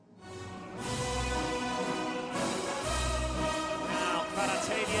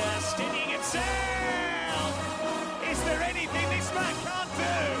stinging itself. Is there anything this man can't do?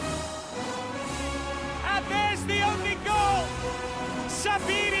 And there's the only goal.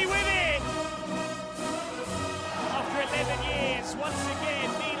 Sabiri with it. After 11 years, once again,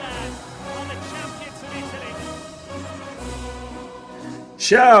 Milan are the champions of Italy.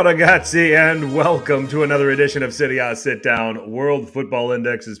 Ciao ragazzi, and welcome to another edition of Serie A Sit Down, World Football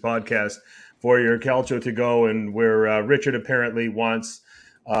Index's podcast for your Calcio to go, and where Richard apparently wants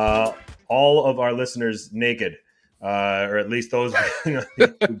all of our listeners naked, or at least those on the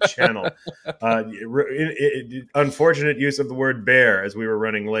YouTube channel. Unfortunate use of the word bear as we were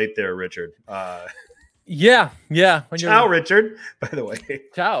running late there, Richard. Yeah. Ciao, Richard, by the way.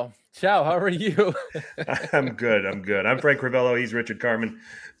 Ciao. How are you? I'm good. I'm Frank Crivello. He's Richard Carmen.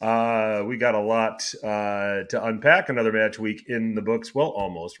 We got a lot to unpack. Another match week in the books. Well,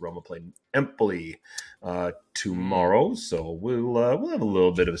 almost. Roma playing Empoli tomorrow, so we'll have a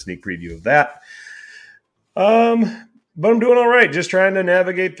little bit of a sneak preview of that. But I'm doing all right. Just trying to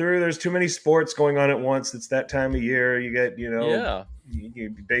navigate through. There's too many sports going on at once. It's that time of year. You get,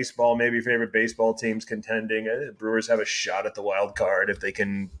 baseball. Maybe your favorite baseball teams contending. The Brewers have a shot at the wild card if they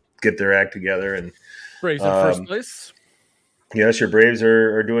can get their act together. And Braves in first place. Yes, your Braves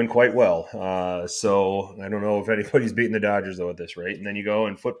are doing quite well. So I don't know if anybody's beating the Dodgers, though, at this rate. And then you go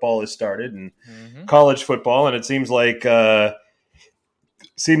and football has started, and college football, and it seems like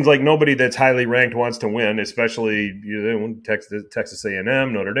nobody that's highly ranked wants to win, especially Texas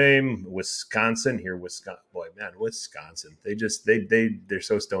A&M, Notre Dame, Wisconsin. Wisconsin. They're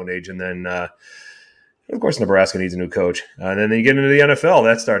so Stone Age. And then, of course, Nebraska needs a new coach. And then you get into the NFL.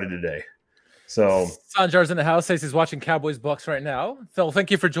 That started today. So Sanjar's in the house, says he's watching Cowboys Bucks right now. Phil,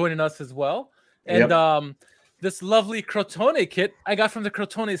 thank you for joining us as well. And this lovely Crotone kit I got from the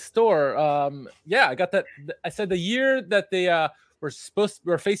Crotone store. I got that. I said the year that they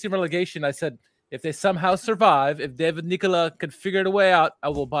were facing relegation, I said if they somehow survive, if David Nicola could figure a way out, I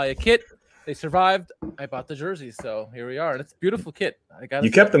will buy a kit. They survived. I bought the jersey, so here we are. And it's a beautiful kit.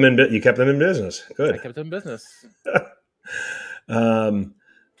 You kept them in business. Good. I kept them in business.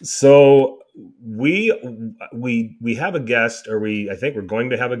 So we have a guest, I think we're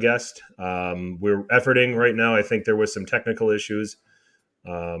going to have a guest. We're efforting right now. I think there was some technical issues.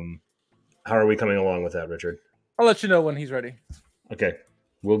 How are we coming along with that, Richard? I'll let you know when he's ready. Okay.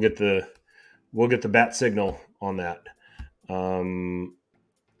 We'll get the bat signal on that.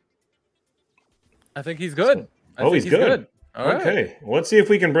 I think he's good. He's good. All right. Okay. Well, let's see if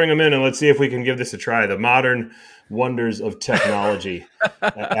we can bring him in, and let's see if we can give this a try. The modern wonders of technology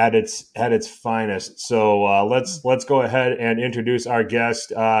at its finest. So let's go ahead and introduce our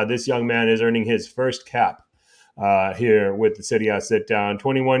guest. This young man is earning his first cap here with the Serie A Sit Down.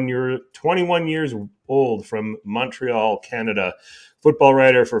 21 years old, from Montreal, Canada. Football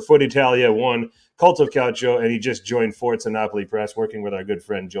writer for Foot Italia, one Cult of Calcio, and he just joined Forza Napoli Press, working with our good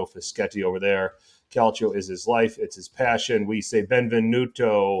friend Joe Fischetti over there. Calcio is his life. It's his passion. We say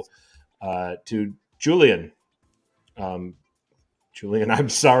benvenuto to Julian. Julian, I'm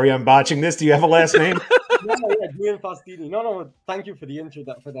sorry I'm botching this. Do you have a last name? Yeah, Julian Faustini. No, thank you for the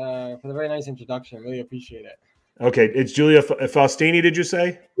for the very nice introduction. Really appreciate it. Okay, it's Julia Faustini, did you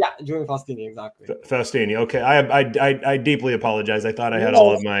say? Yeah, Julian Faustini, exactly. Faustini. Okay, I deeply apologize. I thought I had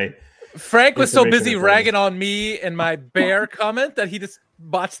all of my... Frank was so busy ragging on me and my bear comment that he just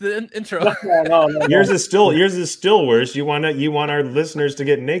botched the intro. No. Yours is still worse. You want our listeners to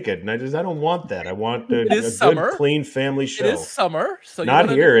get naked, and I don't want that. I want a good, clean family show. It is summer, so not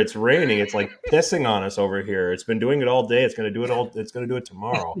here. It's raining. It's like pissing on us over here. It's been doing it all day. It's going to do it It's going to do it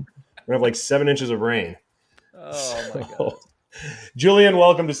tomorrow. We're going to have like 7 inches of rain. Oh my God. Julian,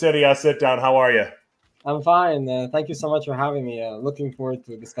 welcome to Serie A Sit Down. How are you? I'm fine. Thank you so much for having me. Looking forward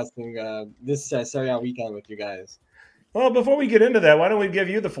to discussing this Serie A weekend with you guys. Well, before we get into that, why don't we give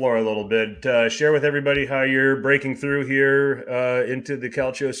you the floor a little bit? Share with everybody how you're breaking through here into the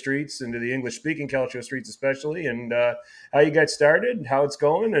Calcio streets, into the English-speaking Calcio streets especially, and how you got started, how it's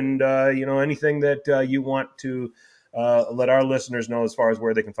going, and anything that you want to let our listeners know as far as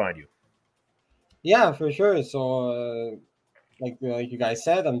where they can find you. Yeah, for sure. So, like you guys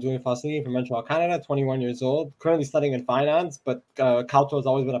said, I'm Julian Faustini from Montreal, Canada, 21 years old, currently studying in finance, but Calcio has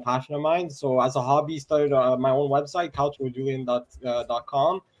always been a passion of mine. So as a hobby, started my own website,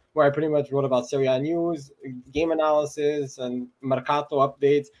 calciowithjulian.com, where I pretty much wrote about Serie A news, game analysis, and Mercato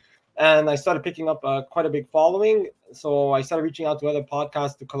updates. And I started picking up quite a big following. So I started reaching out to other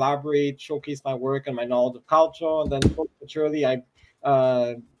podcasts to collaborate, showcase my work and my knowledge of Calcio. And then surely I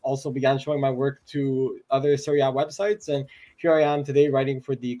also began showing my work to other Serie A websites. And here I am today writing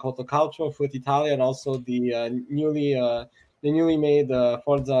for the Cult of Calcio, Foot Italia, and also the newly the newly made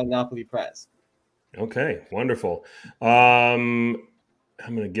Forza Napoli Press. Okay, wonderful. I'm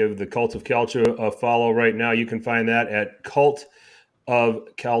going to give the Cult of Calcio a follow right now. You can find that at Cult of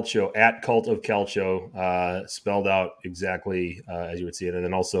Calcio, at Cult of Calcio, spelled out exactly as you would see it. And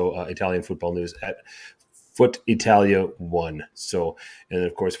then also Italian football news at Foot Italia 1. So, and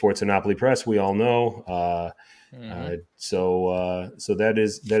of course, Forza Napoli Press, we all know. So that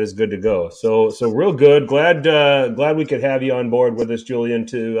is good to go. So real good. Glad we could have you on board with us, Julian,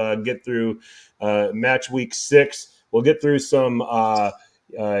 to get through match week 6. We'll get through some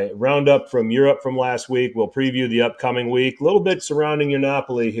roundup from Europe from last week. We'll preview the upcoming week. A little bit surrounding your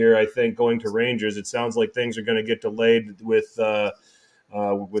Napoli here, I think, going to Rangers. It sounds like things are going to get delayed with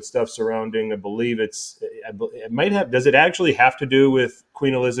stuff surrounding. I believe it might have. Does it actually have to do with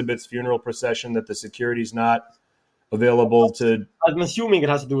Queen Elizabeth's funeral procession that the security's not available to? I'm assuming it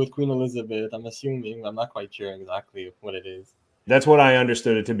has to do with Queen Elizabeth. I'm not quite sure exactly what it is. That's what I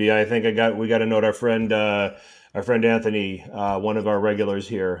understood it to be. I think we got to note our friend Anthony, one of our regulars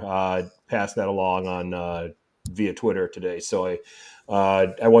here, passed that along on via Twitter today. So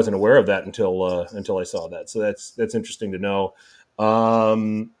I wasn't aware of that until I saw that. So that's interesting to know. But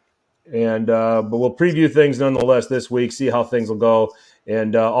we'll preview things nonetheless this week, see how things will go.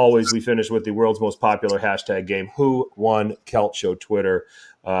 And always we finish with the world's most popular hashtag game, Who Won Calcio Twitter.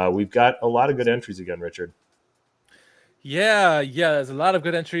 We've got a lot of good entries again, Richard. Yeah, there's a lot of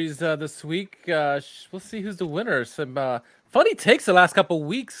good entries this week. We'll see who's the winner. Some funny takes the last couple of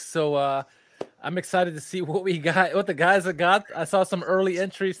weeks, so I'm excited to see what the guys have got. I saw some early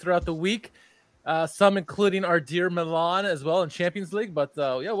entries throughout the week, some including our dear Milan as well in Champions League. But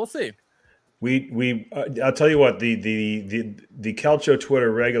we'll see. I'll tell you what, the Calcio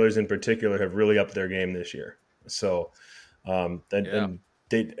Twitter regulars in particular have really upped their game this year. So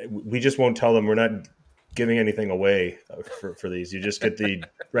we just won't tell them we're not giving anything away for these. You just get the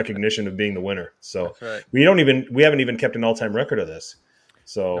recognition of being the winner. So right. we haven't even kept an all-time record of this.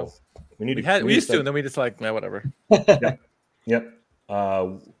 So we used to, and then we just whatever. Yep.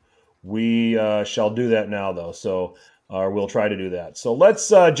 We shall do that now though. So we'll try to do that. So let's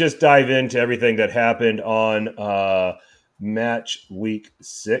just dive into everything that happened on match week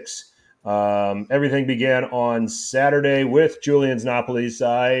 6. Everything began on Saturday with Julian's Napoli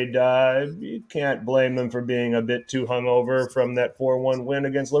side. You can't blame them for being a bit too hungover from that 4-1 win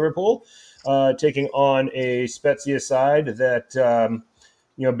against Liverpool, taking on a Spezia side that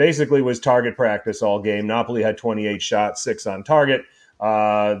basically was target practice all game. Napoli had 28 shots, 6 on target.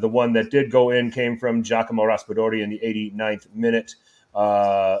 The one that did go in came from Giacomo Raspadori in the 89th minute,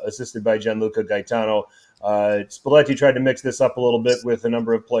 assisted by Gianluca Gaetano. Spalletti tried to mix this up a little bit with a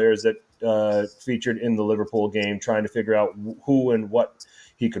number of players that featured in the Liverpool game, trying to figure out who and what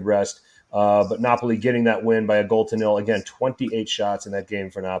he could rest. But Napoli getting that win by a 0-0. Again, 28 shots in that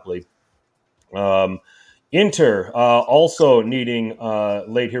game for Napoli. Inter also needing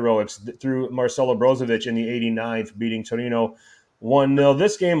late heroics through Marcelo Brozovic in the 89th, beating Torino 1-0.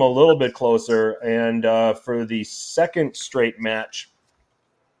 This game a little bit closer, and for the second straight match,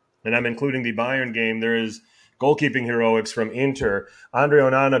 and I'm including the Bayern game, there is goalkeeping heroics from Inter. Andre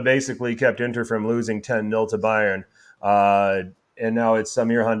Onana basically kept Inter from losing 10-0 to Bayern. And now it's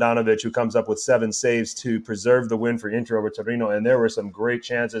Samir Handanovic who comes up with 7 saves to preserve the win for Inter over Torino. And there were some great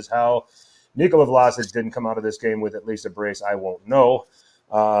chances. How Nikola Vlasic didn't come out of this game with at least a brace, I won't know.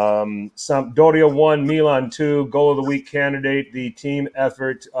 Sampdoria 1, Milan 2, goal of the week candidate. The team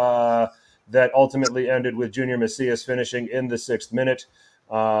effort that ultimately ended with Junior Macias finishing in the 6th minute.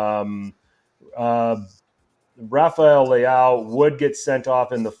 Rafael Leao would get sent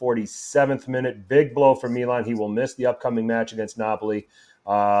off in the 47th minute. Big blow for Milan. He will miss the upcoming match against Napoli.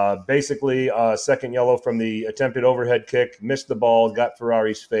 Basically, second yellow from the attempted overhead kick. Missed the ball, got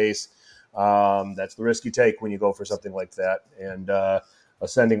Ferrari's face. That's the risk you take when you go for something like that. And a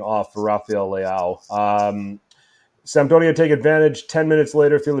sending off for Rafael Leao. Sampdoria take advantage. 10 minutes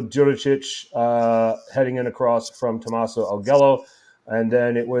later, Filip Juricic heading in across from Tommaso Augello. And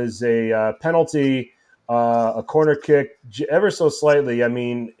then it was a penalty, a corner kick, ever so slightly. I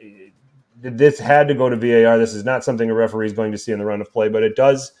mean, this had to go to VAR. This is not something a referee is going to see in the run of play, but it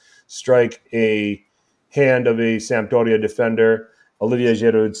does strike a hand of a Sampdoria defender. Olivier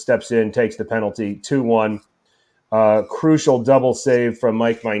Giroud steps in, takes the penalty, 2-1. Crucial double save from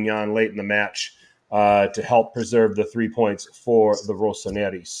Mike Maignan late in the match to help preserve the 3 points for the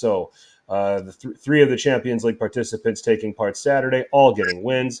Rossoneri. So the three of the Champions League participants taking part Saturday, all getting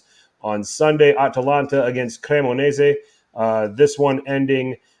wins. On Sunday, Atalanta against Cremonese. This one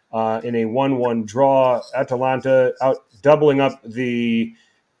ending in a 1-1 draw. Atalanta out doubling up the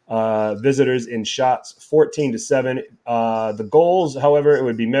visitors in shots 14-7. The goals, however, it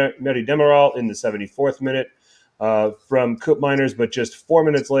would be Meri Demiral in the 74th minute from Koop Miners, but just 4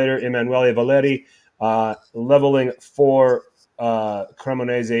 minutes later, Emanuele Valeri leveling for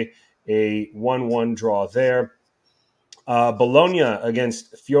Cremonese, a 1-1 draw there. Bologna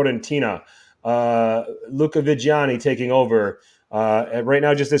against Fiorentina. Luca Vigiani taking over right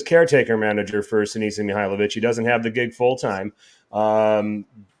now just as caretaker manager for Sinisa Mihailovic. He doesn't have the gig full-time.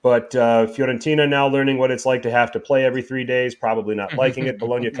 But Fiorentina now learning what it's like to have to play every 3 days, probably not liking it.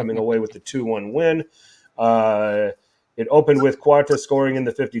 Bologna coming away with the 2-1 win. It opened with Quarta scoring in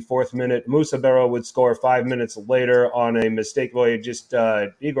the 54th minute. Musa Barrow would score 5 minutes later on a mistake. Boy,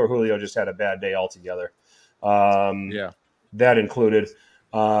 Igor Julio just had a bad day altogether. That included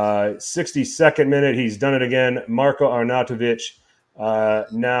 62nd minute. He's done it again. Marko Arnautovic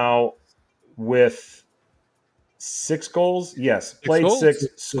now with 6 goals. Yes, played 6,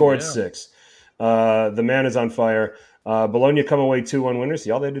 scored 6. The man is on fire. Bologna come away 2-1 winners.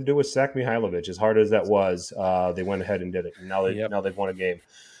 See, all they had to do was sack Mihailovic. As hard as that was, they went ahead and did it. And now they've won a game.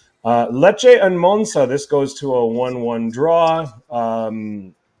 Lecce and Monza. This goes to a 1-1 draw.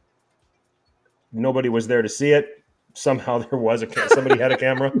 Nobody was there to see it. Somehow there was somebody had a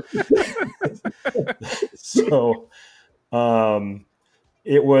camera. So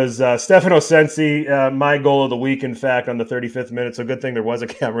it was Stefano Sensi, my goal of the week, in fact, on the 35th minute. So good thing there was a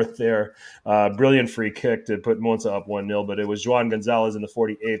camera there. Brilliant free kick to put Monza up 1-0, but it was Joan Gonzalez in the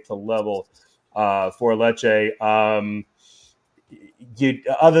 48th to level for Lecce.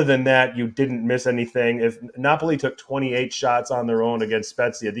 Other than that, you didn't miss anything. If Napoli took 28 shots on their own against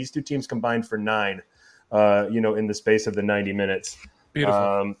Spezia, these two teams combined for 9, in the space of the 90 minutes.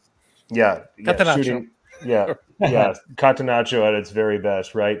 Beautiful. Shooting. Yeah, Catenaccio at its very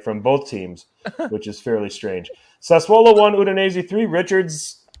best, right, from both teams, which is fairly strange. Sassuolo 1, Udinese 3.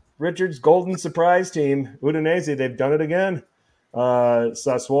 Richard's golden surprise team, Udinese, they've done it again.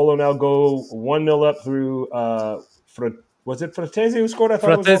 Sassuolo now go 1-0 up through, was it Fratesi who scored? I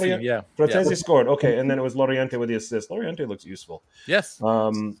thought Fratesi, it was Loriente. yeah. Fratesi scored, okay, and then it was Loriente with the assist. Loriente looks useful. Yes.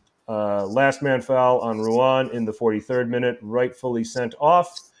 Last man foul on Ruan in the 43rd minute, rightfully sent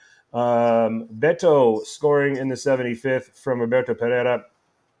off. Beto scoring in the 75th from Roberto Pereira.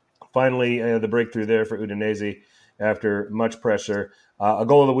 Finally, the breakthrough there for Udinese after much pressure. A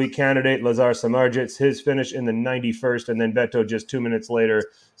goal of the week candidate, Lazar Samardzic, his finish in the 91st, and then Beto just 2 minutes later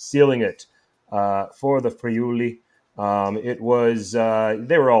sealing it for the Friuli. It was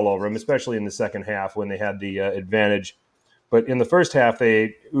they were all over him, especially in the second half when they had the advantage. But in the first half,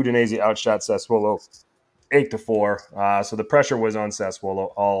 Udinese outshot Sassuolo 8-4. So the pressure was on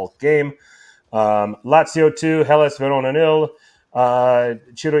Sassuolo all game. Lazio 2, Hellas Verona 0.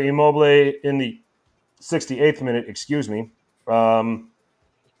 Ciro Immobile in the 68th minute,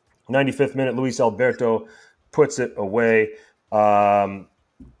 95th minute, Luis Alberto puts it away. Lazio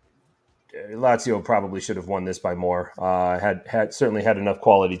probably should have won this by more. Certainly had enough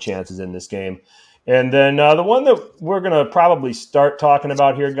quality chances in this game. And then the one that we're going to probably start talking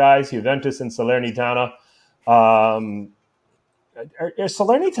about here, guys, Juventus and Salernitana. Are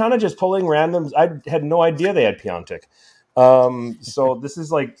Salernitana just pulling randoms? I had no idea they had Piontek. So this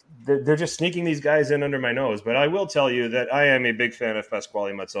is like they're just sneaking these guys in under my nose. But I will tell you that I am a big fan of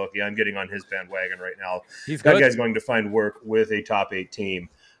Pasquale Mazzocchi. I'm getting on his bandwagon right now. That guy's going to find work with a top 8 team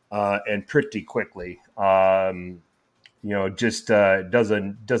and pretty quickly. Just does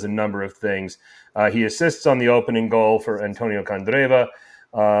a number of things. He assists on the opening goal for Antonio Candreva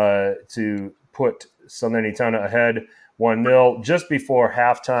to put Salernitana ahead 1-0. Just before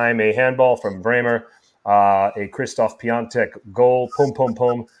halftime, a handball from Bremer, a Christoph Piontek goal,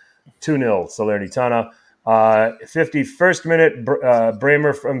 2-0 Salernitana. 51st minute,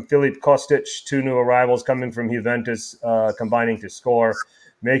 Bremer from Filip Kostic, 2 new arrivals coming from Juventus, combining to score,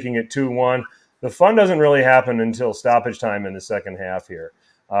 making it 2-1. The fun doesn't really happen until stoppage time in the second half here.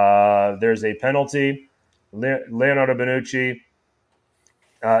 There's a penalty. Leonardo Bonucci,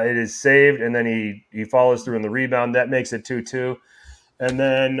 it is saved, and then he follows through in the rebound. That makes it 2-2. And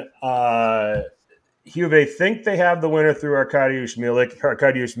then Juve think they have the winner through Arkadiusz Milik.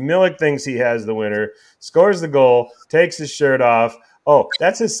 Arkadiusz Milik thinks he has the winner, scores the goal, takes his shirt off. Oh,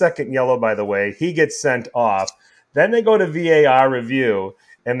 that's his second yellow, by the way. He gets sent off. Then they go to VAR review,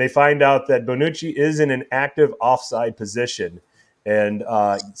 and they find out that Bonucci is in an active offside position. And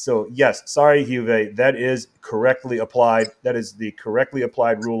so, yes, sorry, Juve, that is correctly applied. That is the correctly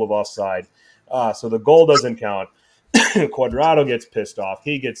applied rule of offside. So the goal doesn't count. Quadrado gets pissed off.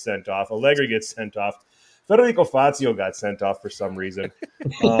 He gets sent off. Allegri gets sent off. Federico Fazio got sent off for some reason.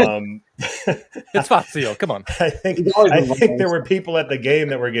 It's Fazio. Come on. I think there were people at the game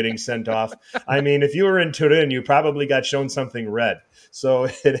that were getting sent off. I mean, if you were in Turin, you probably got shown something red. So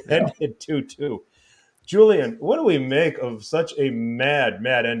it ended 2-2. Julian, what do we make of such a mad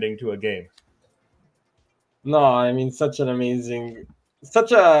ending to a game? No, I mean, so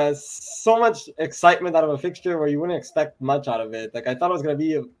much excitement out of a fixture where you wouldn't expect much out of it. Like, I thought it was going to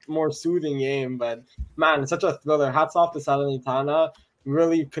be a more soothing game, but man, it's such a thriller. Hats off to Salernitana,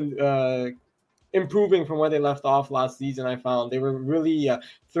 really improving from where they left off last season. I found they were really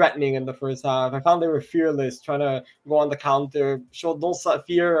threatening in the first half. I found they were fearless, trying to go on the counter, showed no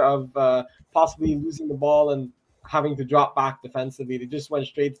fear of possibly losing the ball and having to drop back defensively. They just went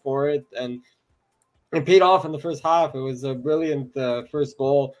straight for it, and it paid off in the first half. It was a brilliant first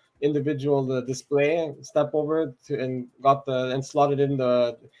goal, individual display, step over and slotted in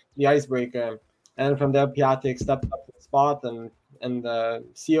the icebreaker. And from there, Piatek stepped up to the spot and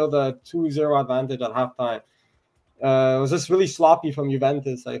sealed the 2-0 advantage at halftime. It was just really sloppy from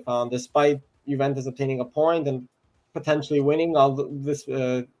Juventus, I found, despite Juventus obtaining a point and potentially winning.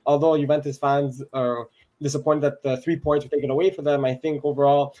 Although Juventus fans are disappointed that the 3 points were taken away from them, I think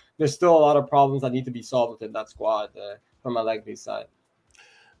overall there's still a lot of problems that need to be solved within that squad from Allegri's side.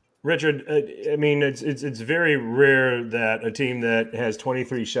 Richard, I mean, it's very rare that a team that has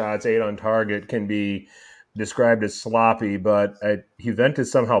 23 shots, 8 on target, can be described as sloppy, but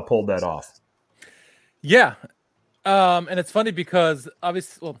Juventus somehow pulled that off. Yeah, and it's funny because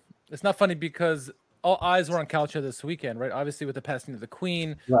obviously, well, it's not funny because all eyes were on Calcio this weekend, right? Obviously, with the passing of the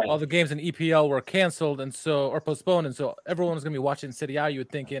Queen, right. All the games in EPL were canceled or postponed, and so everyone was going to be watching Serie A, you would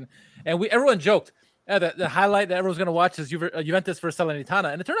think, and everyone joked the highlight that everyone's going to watch is Juventus versus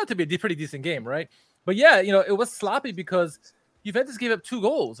Salernitana, and it turned out to be a pretty decent game, right? But yeah, it was sloppy because Juventus gave up 2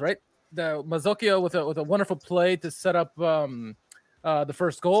 goals, right? The Mazzocchio with a wonderful play to set up the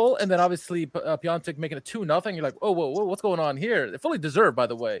first goal, and then obviously Piatek making it 2-0. You're like, oh, whoa, what's going on here? They fully deserved, by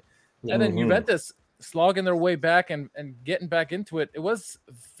the way. Yeah. And then Juventus slogging their way back and getting back into it. It was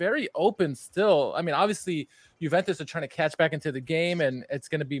very open still. I mean, obviously Juventus are trying to catch back into the game, and it's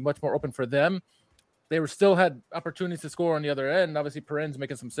going to be much more open for them. They still had opportunities to score on the other end. Obviously, Peren's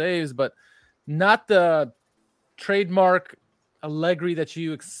making some saves, but not the trademark Allegri that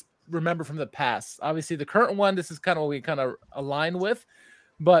you remember from the past. Obviously, the current one, this is kind of what we kind of align with,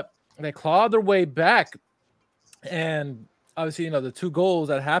 but they clawed their way back, and obviously, the 2 goals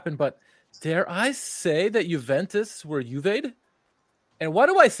that happened. But dare I say that Juventus were Juve'd? And why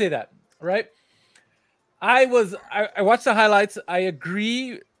do I say that? Right? I watched the highlights. I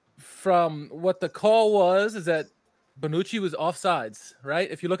agree. From what the call was, is that Bonucci was offsides, right?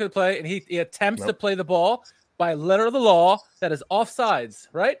 If you look at the play, and he attempts to play the ball by letter of the law, that is offsides,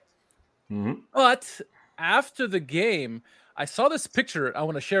 right? Mm-hmm. But after the game, I saw this picture I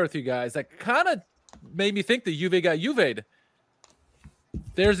want to share with you guys that kind of made me think that Juve got Juve'd.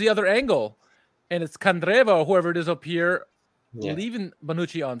 There's the other angle, and it's Candreva or whoever it is up here leaving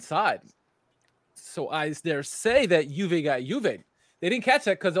Bonucci onside. So I dare say that Juve got Juve'd. They didn't catch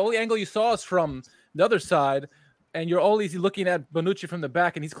that because the only angle you saw is from the other side, and you're always looking at Bonucci from the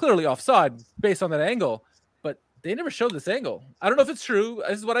back, and he's clearly offside based on that angle. But they never showed this angle. I don't know if it's true.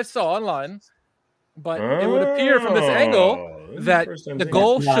 This is what I saw online. But it would appear from this angle that the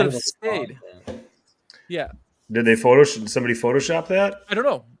goal should have stayed. Yeah. Did somebody Photoshop that? I don't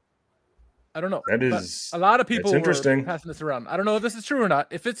know. That is a lot of people were passing this around. I don't know if this is true or not.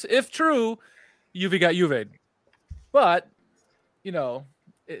 If true, Juve got Juve. But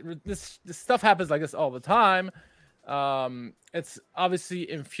this stuff happens like this all the time. It's obviously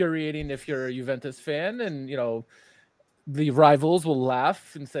infuriating if you're a Juventus fan, and the rivals will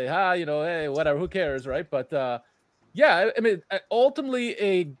laugh and say, hey, whatever, who cares, right? But I mean, ultimately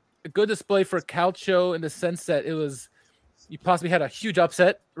a good display for Calcio in the sense that you possibly had a huge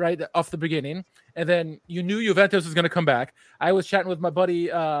upset right off the beginning, and then you knew Juventus was going to come back. I was chatting with my buddy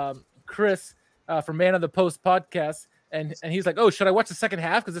Chris from Man of the Post podcast. And he's like, oh, should I watch the second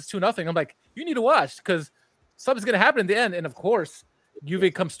half because it's 2-0? I'm like, you need to watch because something's going to happen in the end. And of course,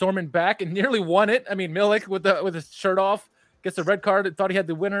 Juve comes storming back and nearly won it. I mean, Milik with his shirt off gets a red card. Thought he had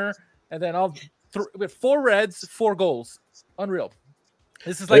the winner, and then with 4 reds, 4 goals. Unreal.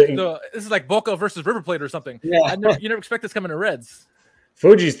 This is like Boca versus River Plate or something. Yeah. You never expect this coming to Reds.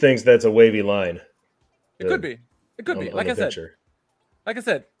 Fuji thinks that's a wavy line. It could be. Like I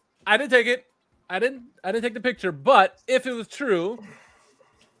said, I didn't take it. I didn't take the picture, but if it was true,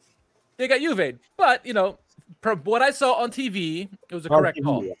 they got Juve. But from what I saw on TV, it was a correct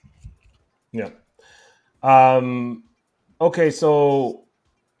call. Yeah. Okay, so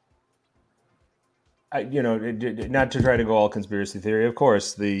not to try to go all conspiracy theory. Of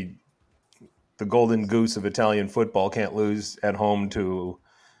course, the golden goose of Italian football can't lose at home to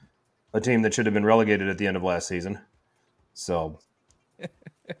a team that should have been relegated at the end of last season. So,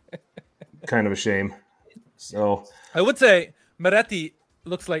 kind of a shame. So, I would say Moretti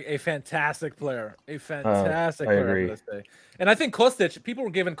looks like a fantastic player. A fantastic player. agree. This day. And I think Kostic, people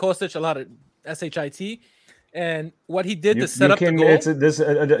were giving Kostic a lot of SHIT. And what he did to set up the goal.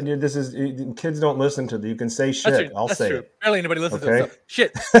 This is kids don't listen to. You can say shit. I'll say it. Barely anybody listens to it. So,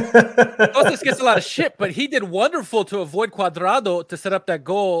 shit. Kostic gets a lot of shit, but he did wonderful to avoid Cuadrado to set up that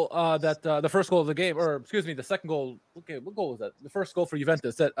goal. The first goal of the game, or excuse me, the second goal. Okay, what goal was that? The first goal for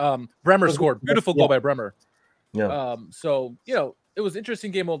Juventus that Bremer scored. Beautiful goal by Bremer. Yeah. So it was an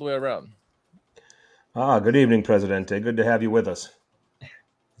interesting game all the way around. Good evening, Presidente. Good to have you with us.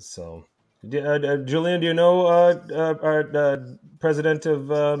 So. Julian, do you know our president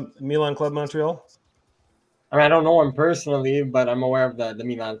of Milan Club Montreal? I mean, I don't know him personally, but I'm aware of the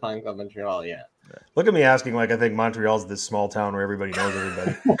Milan Fan Club Montreal, yeah. Look at me asking like I think Montreal's this small town where everybody knows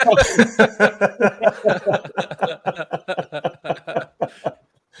everybody.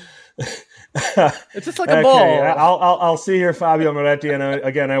 It's just like a ball. I'll see here, Fabio Moretti, and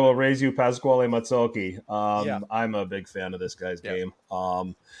again, I will raise you, Pasquale Mazzocchi. I'm a big fan of this guy's game.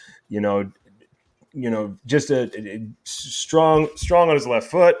 Just a strong on his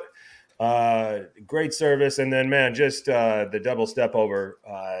left foot, great service, and then just the double step over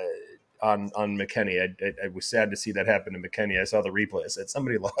on McKennie. I was sad to see that happen to McKennie. I saw the replay. I said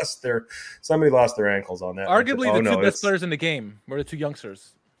somebody lost their ankles on that. Arguably the two best players in the game were the two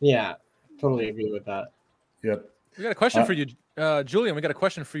youngsters. Yeah, totally agree with that. Yep. We got a question for you, Julian. We got a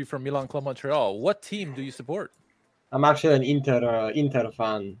question for you from Milan Club Montreal. What team do you support? I'm actually an Inter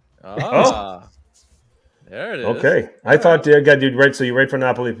fan. There it is. Okay. I thought you write. So you write for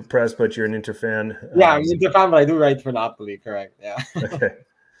Napoli Press, but you're an Inter fan. Yeah, I'm an Inter fan, but I do write for Napoli. Correct. Yeah. Okay.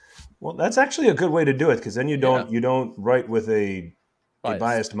 Well, that's actually a good way to do it because then you don't write with a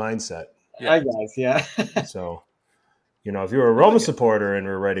biased mindset. Yeah. I guess. Yeah. So, if you're a Roma supporter and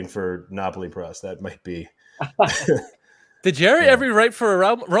we're writing for Napoli Press, that might be. Did Jerry ever write for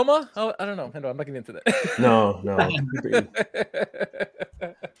Roma? Oh, I don't know. I'm not getting into that. No.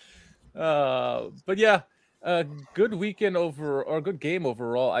 But yeah, good weekend good game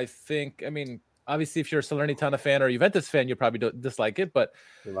overall. I think. I mean, obviously, if you're a Salernitana fan or a Juventus fan, you probably don't dislike it. But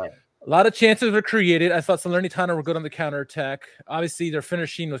a lot of chances were created. I thought Salernitana were good on the counterattack. Obviously, their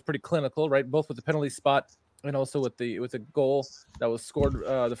finishing was pretty clinical, right? Both with the penalty spot and also with the goal that was scored,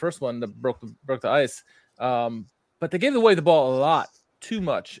 the first one that broke the ice. But they gave away the ball a lot, too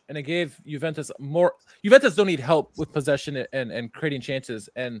much, and it gave Juventus more. Juventus don't need help with possession and creating chances,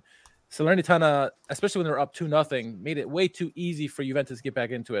 and Salernitana, especially when they're up 2-0, made it way too easy for Juventus to get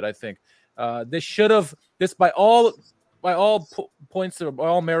back into it. I think they should have this by all points or by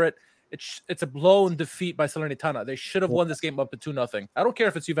all merit. It's a blown defeat by Salernitana. They should have won this game up to 2-0. I don't care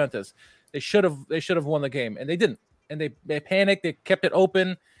if it's Juventus. They should have won the game, and they didn't. And they panicked. They kept it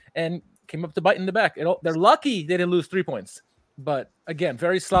open and came up to bite in the back. They're lucky they didn't lose 3 points. But again,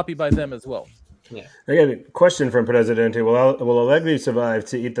 very sloppy by them as well. Yeah. I got a question from Presidente. Will Allegri survive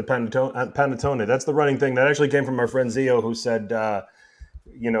to eat the panettone? That's the running thing. That actually came from our friend Zio, who said,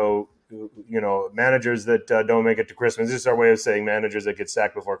 managers that don't make it to Christmas. This is our way of saying managers that get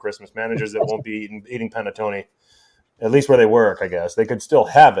sacked before Christmas. Managers that won't be eating panettone, at least where they work, I guess. They could still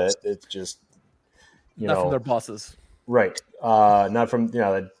have it. It's just, not from their bosses. Right. Not from,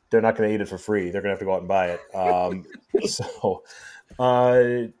 they're not going to eat it for free. They're going to have to go out and buy it.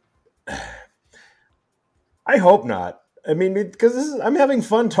 I hope not. I mean, because I'm having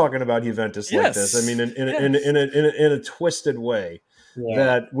fun talking about Juventus like this. I mean, in a twisted way,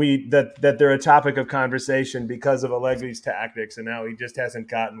 that they're a topic of conversation because of Allegri's tactics, and now he just hasn't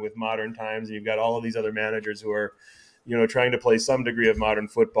gotten with modern times. And you've got all of these other managers who are, trying to play some degree of modern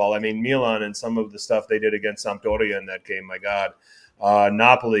football. I mean, Milan and some of the stuff they did against Sampdoria in that game, my God.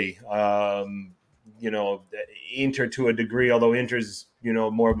 Napoli, Inter to a degree, although Inter's,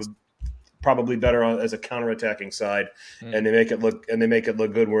 more of a probably better as a counterattacking side, and they make it look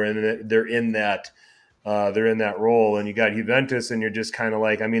good. They're in that role, and you got Juventus, and you're just kind of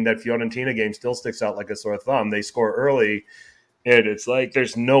like, I mean, that Fiorentina game still sticks out like a sore thumb. They score early, and it's like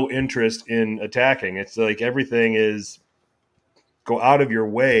there's no interest in attacking. It's like everything is go out of your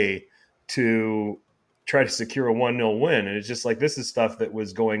way to try to secure a 1-0 win, and it's just like this is stuff that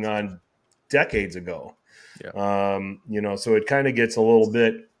was going on decades ago. Yeah. So it kind of gets a little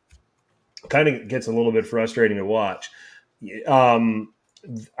bit frustrating to watch.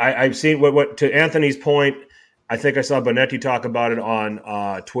 I've seen what to Anthony's point. I think I saw Bonetti talk about it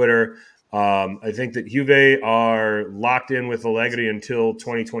on Twitter. I think that Juve are locked in with Allegri until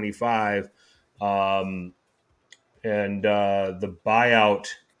 2025, and the buyout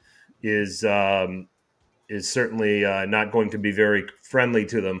is certainly not going to be very friendly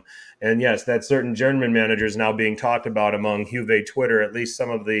to them. And yes, that certain German manager is now being talked about among Juve Twitter. At least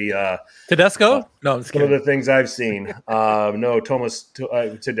some of the Tedesco? No, I'm just some kidding. of the things I've seen. No,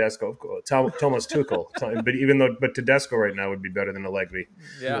 Tedesco, Thomas Tuchel. But Tedesco right now would be better than Allegri.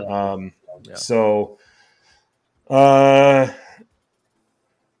 Yeah. So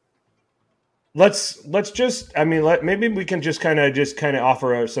let's just. I mean, maybe we can just kind of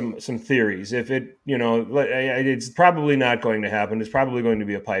offer some theories. If it, it's probably not going to happen. It's probably going to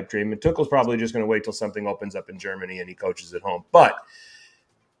be a pipe dream. And Tuchel's probably just going to wait till something opens up in Germany and he coaches at home. But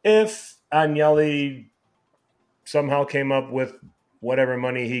if Agnelli somehow came up with whatever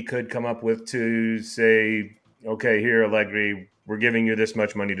money he could come up with to say, okay, here, Allegri, we're giving you this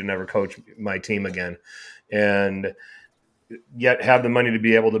much money to never coach my team again, and yet have the money to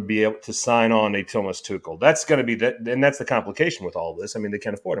be able to sign on a Thomas Tuchel. That's going to be that, and that's the complication with all of this. I mean, they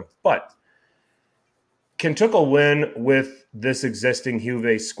can't afford him. But can Tuchel win with this existing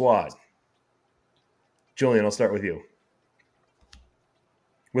Juve squad? Julian, I'll start with you.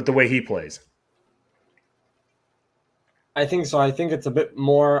 With the way he plays. I think so. I think it's a bit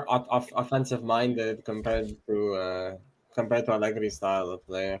more offensive minded compared to Allegri's style of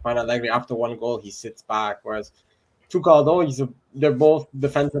play. I find Allegri after one goal he sits back, whereas Tuchel, although they're both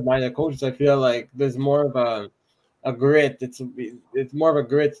defensive minded coaches, I feel like there's more of a grit. It's more of a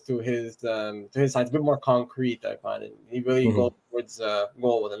grit to his side. It's a bit more concrete. I find it. He really goes towards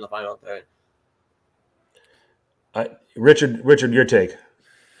goal within the final third. Richard, your take.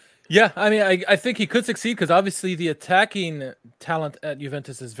 Yeah, I mean, I think he could succeed because obviously the attacking talent at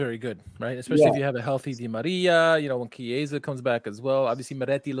Juventus is very good, right? Especially if you have a healthy Di Maria, when Chiesa comes back as well. Obviously,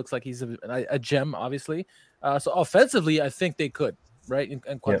 Moretti looks like he's a gem, obviously. So offensively, I think they could, right?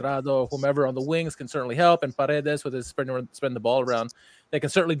 And Cuadrado, whomever on the wings can certainly help. And Paredes with his spread the ball around, they can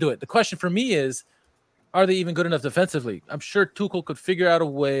certainly do it. The question for me is, are they even good enough defensively? I'm sure Tuchel could figure out a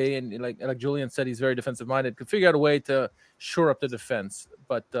way, and like Julian said, he's very defensive-minded, could figure out a way to shore up the defense.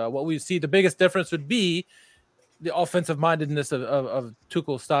 But what we see, the biggest difference would be the offensive-mindedness of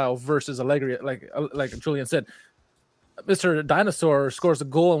Tuchel's style versus Allegri. Like Julian said, Mr. Dinosaur scores a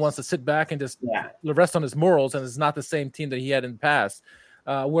goal and wants to sit back and just rest on his morals, and it's not the same team that he had in the past.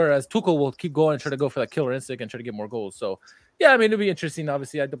 Whereas Tuchel will keep going and try to go for that killer instinct and try to get more goals. So, yeah, I mean, it'll be interesting.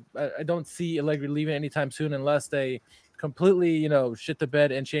 Obviously, I don't see Allegri leaving anytime soon unless they completely, shit the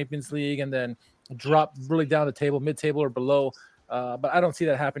bed in Champions League and then drop really down the table, mid-table or below. But I don't see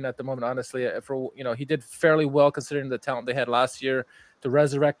that happening at the moment, honestly. He did fairly well considering the talent they had last year to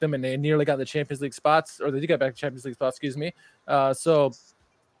resurrect them, and they nearly got the Champions League spots, or they did get back to Champions League spots, excuse me. So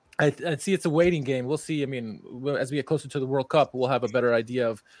I see it's a waiting game. We'll see. I mean, as we get closer to the World Cup, we'll have a better idea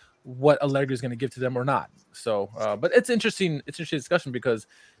of what Allegri is going to give to them or not. So, but it's interesting. It's an interesting discussion because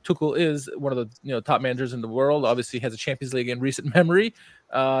Tuchel is one of the top managers in the world. Obviously, has a Champions League in recent memory.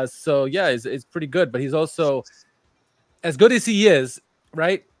 So yeah, it's pretty good. But he's also, as good as he is,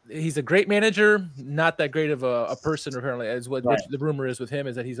 right? He's a great manager, not that great of a person. Apparently, as what the rumor is with him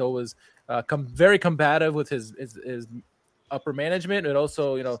is that he's always very combative with his upper management, and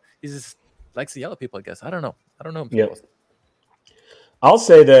also he just likes to yell at people. I guess I don't know. Yeah. I'll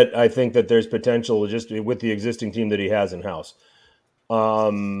say that I think that there's potential just with the existing team that he has in house.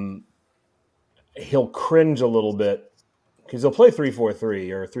 He'll cringe a little bit because he'll play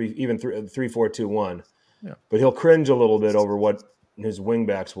 3-4-3 or 3-4-2-1. Yeah. But he'll cringe a little bit over what his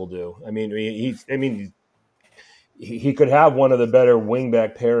wingbacks will do. I mean, he could have one of the better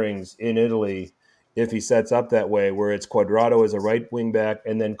wingback pairings in Italy if he sets up that way, where it's Cuadrado as a right wingback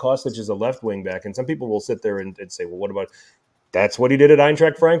and then Kostic as a left wingback. And some people will sit there and say, well, what about – that's what he did at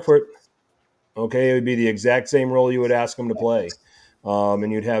Eintracht Frankfurt. Okay, it would be the exact same role you would ask him to play.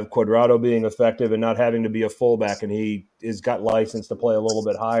 And you'd have Cuadrado being effective and not having to be a fullback, and he has got license to play a little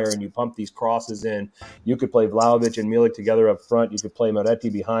bit higher, and you pump these crosses in. You could play Vlahovic and Milik together up front. You could play Moretti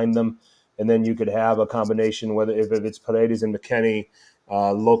behind them, and then you could have a combination, whether if it's Paredes and McKennie,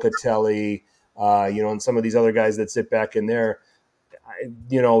 Locatelli, and some of these other guys that sit back in there.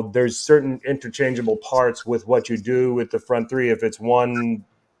 There's certain interchangeable parts with what you do with the front three. If it's one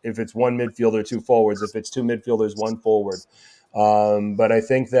midfielder, two forwards. If it's two midfielders, one forward. But I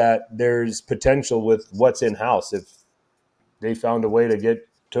think that there's potential with what's in house. If they found a way to get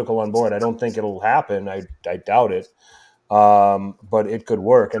Tuchel on board, I don't think it'll happen. I doubt it. But it could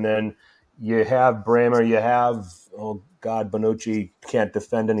work. And then you have Bremer. You have Bonucci can't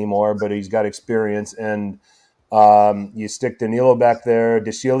defend anymore, but he's got experience and. You stick Danilo back there.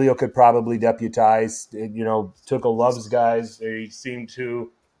 DeCilio could probably deputize. Tuchel loves guys. They seem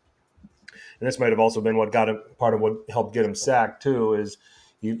to, and this might have also been what got him, part of what helped get him sacked too, is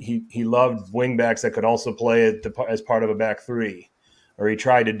he loved wingbacks that could also play as part of a back three, or he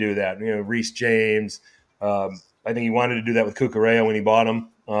tried to do that. Reece James. I think he wanted to do that with Cucurella when he bought him.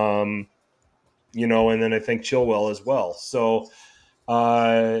 And then I think Chilwell as well. So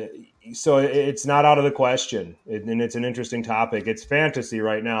it's not out of the question, and it's an interesting topic. It's fantasy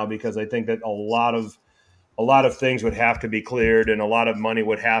right now because I think that a lot of things would have to be cleared, and a lot of money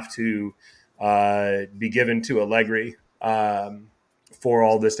would have to be given to Allegri for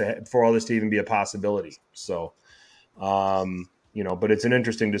all this to even be a possibility. So, but it's an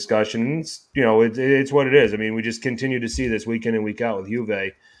interesting discussion. It's what it is. I mean, we just continue to see this week in and week out with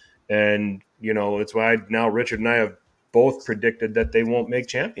Juve, and it's why now Richard and I have both predicted that they won't make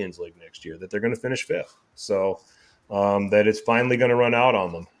Champions League next year, that they're going to finish fifth. So that it's finally going to run out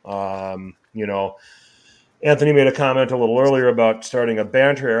on them. Anthony made a comment a little earlier about starting a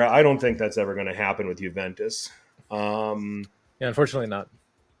banter era. I don't think that's ever going to happen with Juventus. Unfortunately not.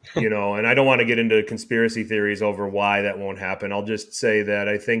 And I don't want to get into conspiracy theories over why that won't happen. I'll just say that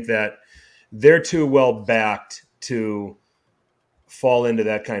I think that they're too well backed to fall into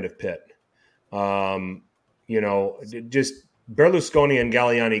that kind of pit. Just Berlusconi and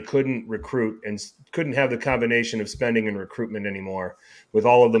Galliani couldn't recruit and couldn't have the combination of spending and recruitment anymore with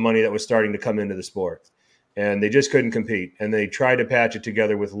all of the money that was starting to come into the sport. And they just couldn't compete. And they tried to patch it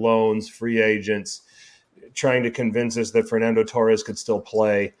together with loans, free agents, trying to convince us that Fernando Torres could still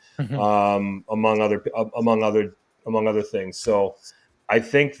play, among other things. So I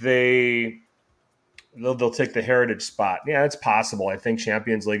think they'll take the heritage spot. Yeah, it's possible. I think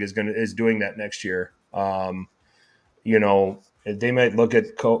Champions League is doing that next year. They might look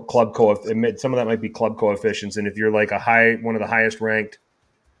at club coefficients. Some of that might be club coefficients. And if you're like one of the highest ranked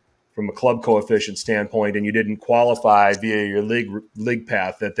from a club coefficient standpoint, and you didn't qualify via your league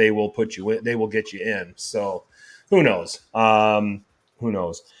path, that they will put you in, they will get you in. So who knows? Who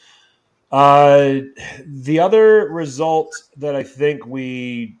knows? The other result that I think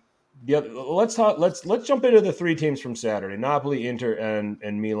let's jump into the three teams from Saturday: Napoli, Inter,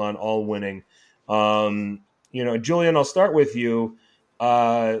 and Milan, all winning. Julian, I'll start with you.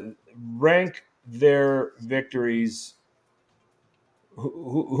 Rank their victories.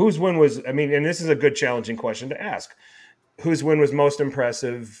 Whose win was, and this is a good challenging question to ask. Whose win was most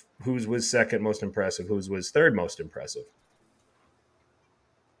impressive? Whose was second most impressive? Whose was third most impressive?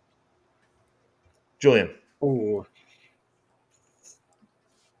 Julian. Oh,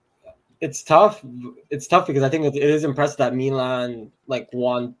 it's tough. It's tough because I think it is impressive that Milan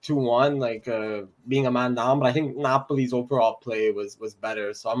won 2-1, being a man down. But I think Napoli's overall play was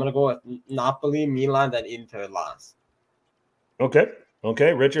better. So I'm gonna go with Napoli, Milan, then Inter last.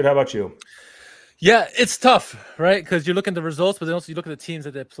 Okay, Richard, how about you? Yeah, it's tough, right? Because you look at the results, but then also you look at the teams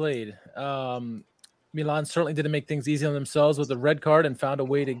that they played. Milan certainly didn't make things easy on themselves with the red card and found a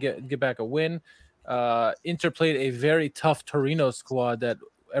way to get back a win. Inter played a very tough Torino squad that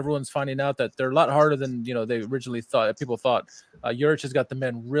everyone's finding out that they're a lot harder than they originally thought. People thought. Juric has got the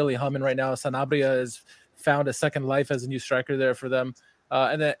men really humming right now. Sanabria has found a second life as a new striker there for them.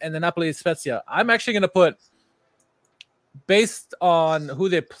 And the Napoli Spezia. I'm actually going to put, based on who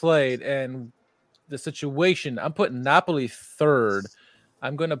they played and the situation, I'm putting Napoli third.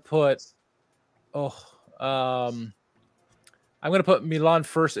 I'm going to put Milan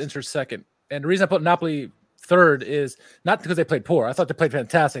first, Inter second. And the reason I put Napoli third is not because they played poor. I thought they played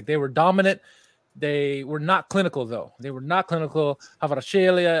fantastic. They were dominant. They were not clinical, though. They were not clinical.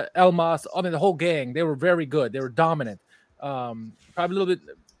 Kvaratskhelia, Elmas, the whole gang, they were very good. They were dominant. Probably a little bit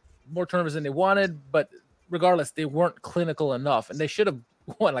more turnovers than they wanted, but regardless, they weren't clinical enough, and they should have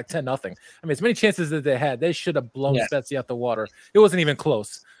won 10-0. As many chances that they had, they should have blown Spezia out the water. It wasn't even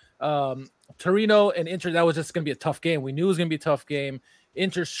close. Torino and Inter, that was just going to be a tough game. We knew it was going to be a tough game.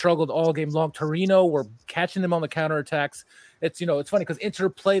 Inter struggled all game long. Torino were catching them on the counterattacks. It's funny because Inter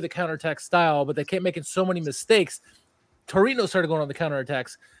play the counterattack style, but they kept making so many mistakes. Torino started going on the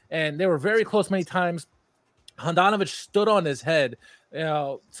counterattacks, and they were very close many times. Handanovic stood on his head.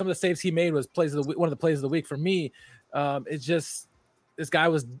 Some of the saves he made was one of the plays of the week for me. It's just this guy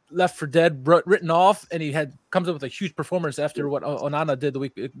was left for dead, written off, and he comes up with a huge performance after what Onana did a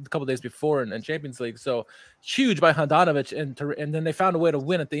couple of days before in Champions League. So huge by Handanovic, and then they found a way to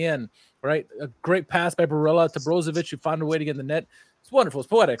win at the end, right? A great pass by Barella to Brozovic, who found a way to get in the net. It's wonderful. It's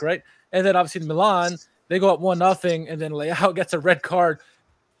poetic, right? And then obviously in Milan, they go up 1-0, and then Leao gets a red card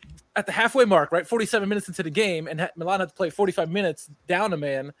at the halfway mark, right? 47 minutes into the game, and Milan had to play 45 minutes down a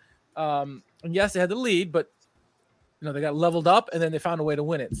man. And yes, they had the lead, but they got leveled up and then they found a way to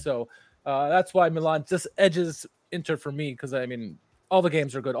win it. So that's why Milan just edges Inter for me, because I mean, all the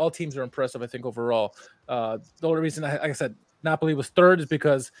games are good. All teams are impressive, I think, overall. The only reason, like I said, Napoli was third is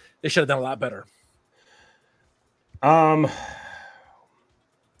because they should have done a lot better. I'm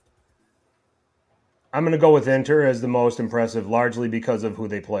going to go with Inter as the most impressive, largely because of who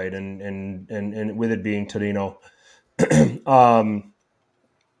they played and with it being Torino.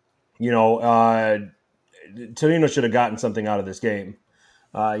 Torino should have gotten something out of this game.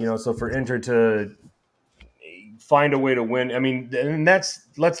 So for Inter to find a way to win, I mean, and let's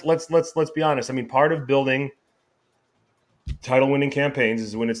be honest. I mean, part of building title-winning campaigns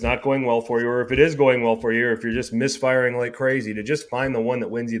is when it's not going well for you, or if it is going well for you, or if you're just misfiring like crazy, to just find the one that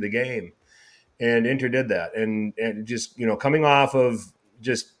wins you the game. And Inter did that, and just coming off of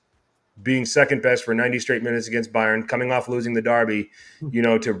just being second best for 90 straight minutes against Bayern, coming off losing the derby,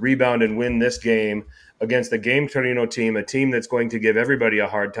 to rebound and win this game against the Game Torino team, a team that's going to give everybody a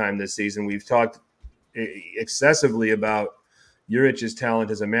hard time this season. We've talked excessively about Juric's talent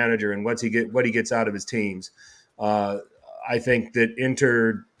as a manager and what he gets out of his teams. I think that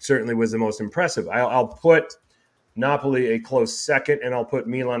Inter certainly was the most impressive. I'll put Napoli a close second, and I'll put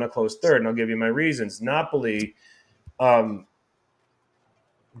Milan a close third, and I'll give you my reasons. Napoli,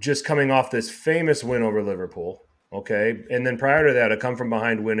 just coming off this famous win over Liverpool, okay, and then prior to that, a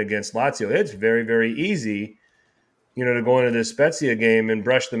come-from-behind win against Lazio. It's very, very easy, to go into this Spezia game and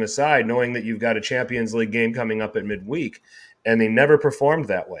brush them aside, knowing that you've got a Champions League game coming up at midweek, and they never performed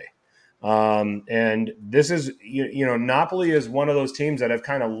that way. And this is, Napoli is one of those teams that I've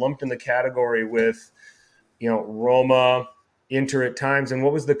kind of lumped in the category with, Roma, Inter at times. And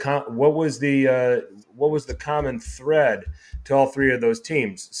what was the common thread to all three of those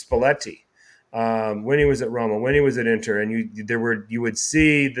teams? Spalletti, when he was at Roma, when he was at Inter, and you would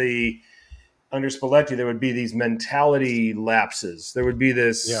see under Spalletti, there would be these mentality lapses. There would be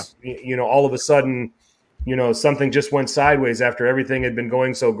this, all of a sudden, something just went sideways after everything had been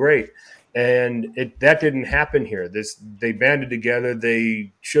going so great. And that didn't happen here. They banded together.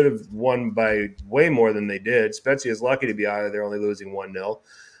 They should have won by way more than they did. Spezia is lucky to be out of there, only losing 1-0.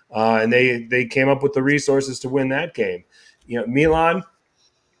 And they came up with the resources to win that game. Milan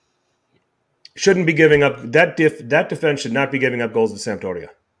shouldn't be giving up. That defense should not be giving up goals to Sampdoria.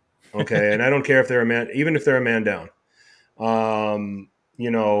 Okay, and I don't care if they're a man, even if they're a man down. And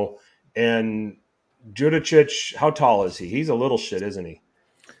Juricic, how tall is he? He's a little shit, isn't he?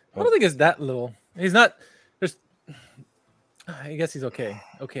 I don't think he's that little. He's not. I guess he's okay.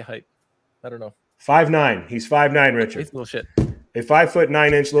 Okay height. I don't know. 5'9". He's 5'9", Richard. He's a little shit. A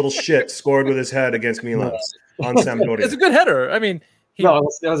 5'9" little shit scored with his head against Milan on Sampdoria. It's a good header. I mean, it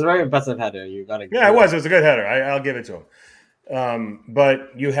was a very impressive header. You got to. Yeah, it was. It was a good header. I'll give it to him.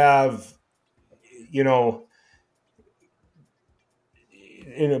 But you have,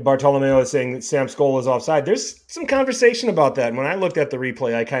 Bartolomeo is saying that Sam Skoll is offside. There's some conversation about that. And when I looked at the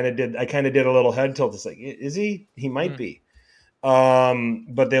replay, I kind of did a little head tilt. It's like, is he? He might be.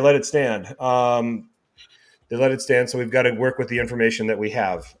 But they let it stand. So we've got to work with the information that we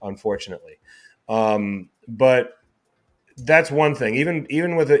have, unfortunately. But that's one thing.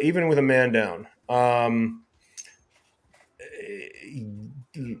 Even with a man down,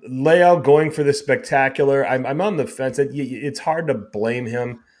 Leao going for the spectacular. I'm on the fence. It's hard to blame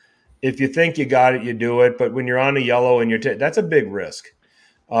him. If you think you got it, you do it. But when you're on a yellow and that's a big risk.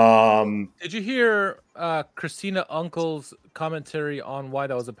 Did you hear Christina Uncle's commentary on why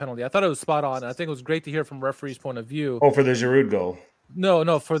that was a penalty? I thought it was spot on. I think it was great to hear from referee's point of view. Oh, for the Giroud goal.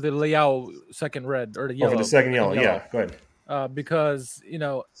 No, for the Leao second red or the yellow. Oh, for the second yellow. Yeah, go ahead. Because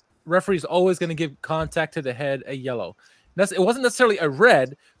referee's always going to give contact to the head a yellow. It wasn't necessarily a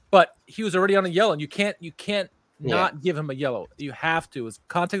red, but he was already on a yellow, and you can't not give him a yellow. You have to. It's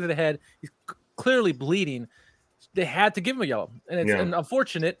contact to the head. He's clearly bleeding. They had to give him a yellow, and it's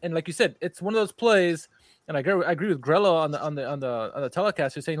unfortunate. And like you said, it's one of those plays. And I agree with Grella on the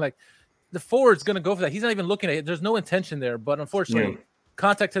telecast. Who's saying like the forward's going to go for that. He's not even looking at it. There's no intention there, but unfortunately,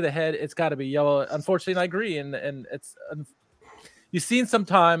 contact to the head, it's got to be yellow. Unfortunately, and I agree. And it's you've seen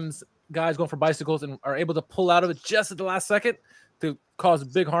sometimes guys going for bicycles and are able to pull out of it just at the last second to cause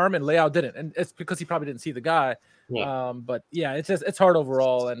big harm, and Leao didn't, and it's because he probably didn't see the guy. But yeah, it's hard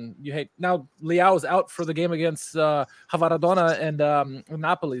overall, and you hate now. Leao is out for the game against Havaradona and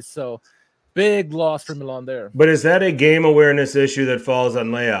Napoli, so big loss for Milan there. But is that a game awareness issue that falls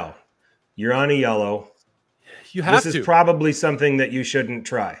on Leao? You're on a yellow. You have to. This is probably something that you shouldn't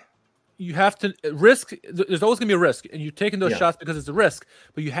try. You have to risk. There's always going to be a risk, and you're taking those shots because it's a risk.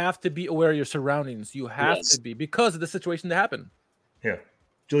 But you have to be aware of your surroundings. You have to be because of the situation that happened. Yeah,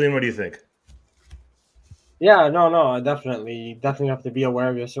 Julian, what do you think? Yeah, no, definitely have to be aware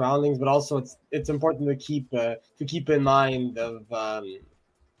of your surroundings, but also it's important to keep in mind of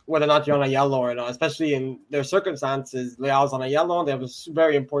whether or not you're on a yellow or not, especially in their circumstances. Leal's on a yellow; they have a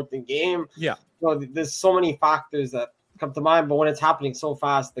very important game. Yeah. So there's so many factors that come to mind, but when it's happening so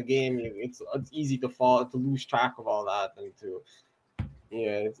fast, the game it's easy to lose track of all that, and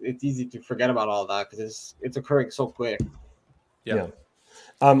it's easy to forget about all that because it's occurring so quick. Yeah.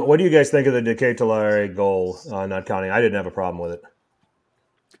 What do you guys think of the De Ketelaere goal? Not counting, I didn't have a problem with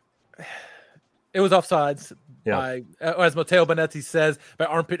it. It was offsides. Yeah. As Matteo Bonetti says, by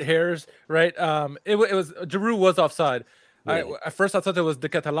armpit hairs, right? It was Giroud was offside. Really? At first I thought it was De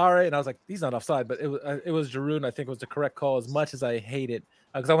Ketelaere, and I was like, he's not offside, but it was Giroud, and I think it was the correct call. As much as I hate it,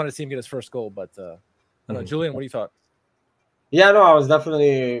 because I wanted to see him get his first goal, but I don't know, Julian, what do you thought? Yeah, no, I was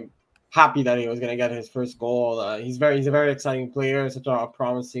definitely happy that he was going to get his first goal. He's a very exciting player, such a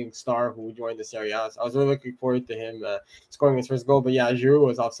promising star who joined this area. So I was really looking forward to him scoring his first goal. But yeah, Giroud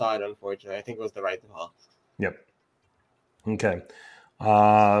was offside, unfortunately. I think it was the right call. Yep. Okay.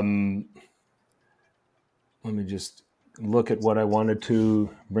 Let me just look at what I wanted to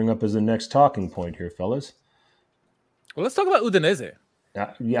bring up as the next talking point here, fellas. Well, let's talk about Udinese.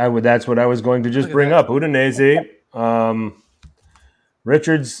 That's what I was going to just bring up. Udinese.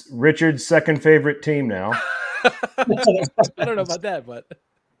 Richard's second favorite team now. I don't know about that, but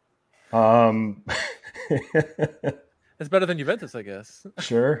it's better than Juventus, I guess.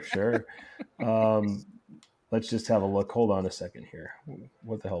 Sure. Let's just have a look. Hold on a second here.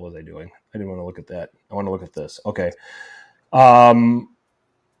 What the hell was I doing? I didn't want to look at that. I want to look at this. Okay.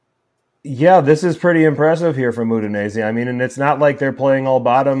 Yeah, this is pretty impressive here from Udinese. I mean, and it's not like they're playing all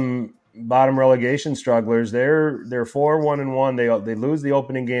bottom relegation strugglers. They're 4-1-1. They lose the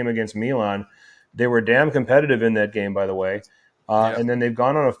opening game against Milan. They were damn competitive in that game, by the way. And then they've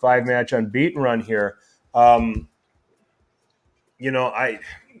gone on a 5-match unbeaten run here. I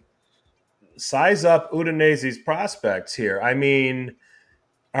size up Udinese's prospects here. I mean,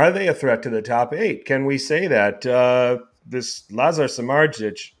 are they a threat to the top 8? Can we say that? This Lazar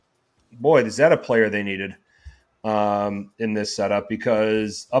Samardzic, boy, is that a player they needed in this setup,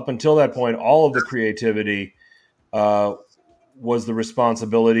 because up until that point, all of the creativity was the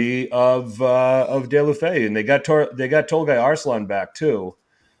responsibility of Deulofeu, and they got Tolgay Arslan back too,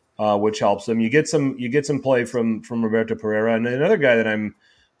 which helps them. You get some play from Roberto Pereira, and another guy that I'm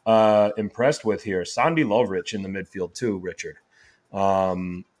impressed with here, Sandy Lovric in the midfield too. Richard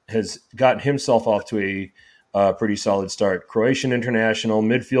has gotten himself off to a pretty solid start. Croatian international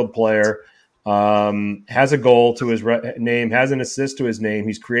midfield player. Has a goal to his name, has an assist to his name.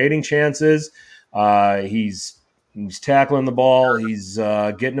 He's creating chances. He's tackling the ball. He's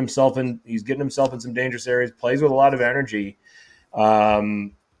getting himself in some dangerous areas. Plays with a lot of energy.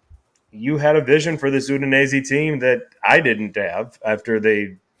 You had a vision for this Udinese team that I didn't have after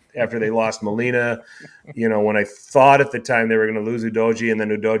they lost Molina. When I thought at the time they were going to lose Udogie, and then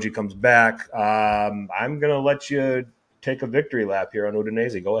Udogie comes back. I'm going to let you take a victory lap here on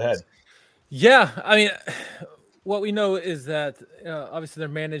Udinese. Go ahead. Yeah, I mean, what we know is that obviously their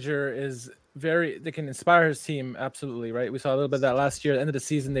manager is they can inspire his team, absolutely, right? We saw a little bit of that last year. At the end of the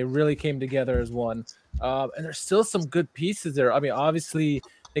season, they really came together as one. And there's still some good pieces there. I mean, obviously,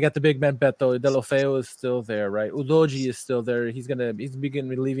 they got the big man Beto. Deulofeu is still there, right? Udogie is still there. He's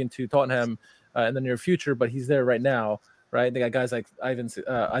beginning leaving to Tottenham in the near future, but he's there right now, right? They got guys like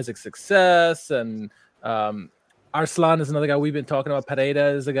Isaac Success, and Arslan is another guy we've been talking about.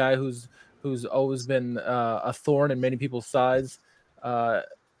 Pereira is a guy who's always been a thorn in many people's sides.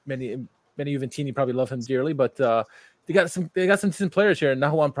 Many Juventini probably love him dearly, but they got some decent players here.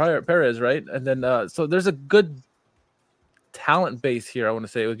 Nahuan Perez, right? And then so there's a good talent base here, I want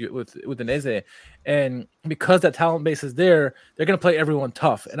to say, with Udinese. And because that talent base is there, they're going to play everyone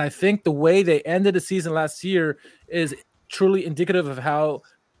tough. And I think the way they ended the season last year is truly indicative of how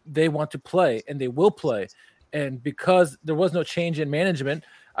they want to play, and they will play. And because there was no change in management,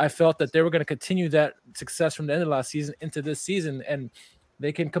 I felt that they were going to continue that success from the end of last season into this season, and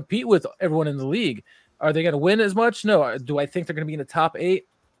they can compete with everyone in the league. Are they going to win as much? No. Do I think they're going to be in the top 8?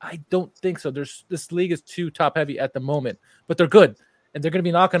 I don't think so. This league is too top heavy at the moment, but they're good, and they're going to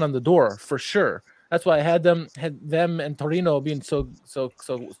be knocking on the door for sure. That's why I had them and Torino being so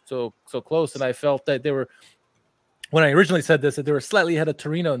close, and I felt that they were, when I originally said this, that they were slightly ahead of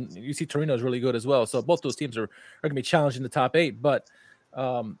Torino, and you see Torino is really good as well. So both those teams are going to be challenged in the top 8, but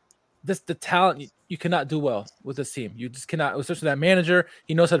the talent, you cannot do well with this team. You just cannot, especially that manager.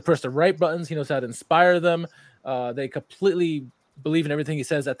 He knows how to press the right buttons. He knows how to inspire them. They completely believe in everything he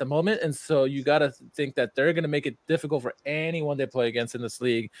says at the moment, and so you got to think that they're going to make it difficult for anyone they play against in this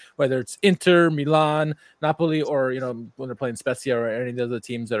league, whether it's Inter, Milan, Napoli, or when they're playing Spezia or any of the other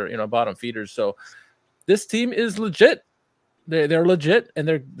teams that are bottom feeders. So this team is legit. They're legit,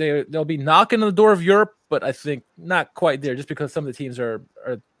 and they'll be knocking on the door of Europe, but I think not quite there, just because some of the teams are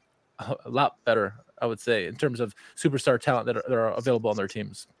a lot better, I would say, in terms of superstar talent that are available on their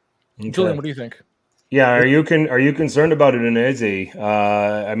teams. Okay. Julian, what do you think? Yeah, are you concerned about Udinese?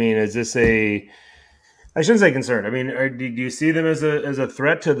 I mean, is this I shouldn't say concerned. I mean, do you see them as a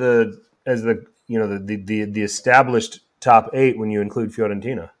threat to the established top 8 when you include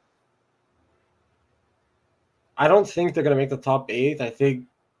Fiorentina? I don't think they're going to make the top 8. I think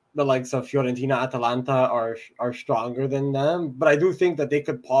the likes of Fiorentina, Atalanta are stronger than them, but I do think that they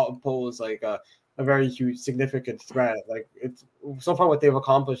could pose like a very huge, significant threat. Like, it's so far what they've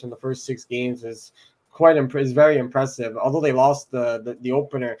accomplished in the first 6 games is very impressive. Although they lost the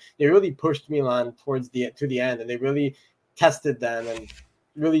opener, they really pushed Milan to the end, and they really tested them and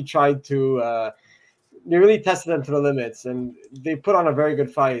really tried to they really tested them to the limits, and they put on a very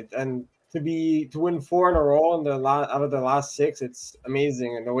good fight. And to win 4 in a row out of the last 6, it's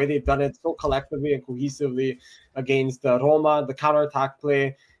amazing. And the way they've done it so collectively and cohesively against Roma, the counterattack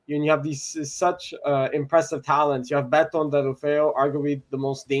play. And you have these such impressive talents. You have Beto and Deulofeu, arguably the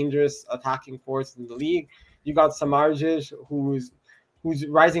most dangerous attacking force in the league. You got Samardzic, who's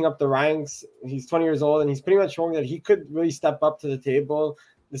rising up the ranks. He's 20 years old, and he's pretty much showing that he could really step up to the table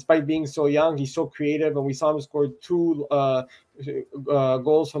despite being so young. He's so creative, and we saw him score 2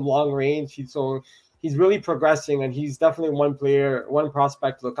 goals from long range. He's really progressing, and he's definitely one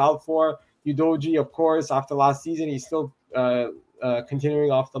prospect to look out for. Udogie, of course, after last season, he's still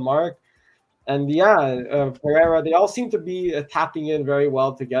continuing off the mark. And Pereira, they all seem to be tapping in very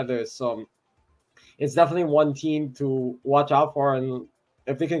well together. So it's definitely one team to watch out for. And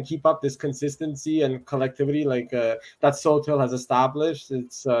if they can keep up this consistency and collectivity like that Sotil has established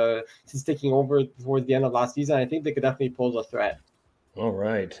since taking over towards the end of last season, I think they could definitely pose a threat. All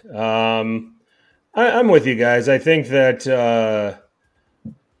right. I'm with you guys. I think that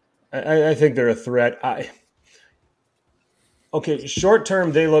I think they're a threat. Okay, short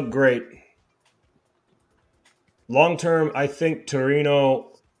term, they look great. Long term, I think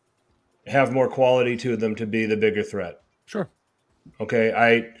Torino have more quality to them to be the bigger threat. Sure.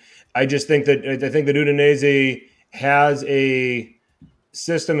 Okay, I just think that Udinese has a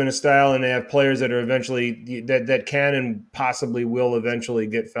system and a style, and they have players that are eventually that can and possibly will eventually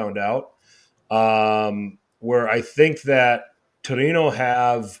get found out. Where I think that Torino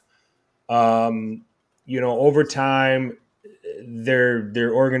have, over time,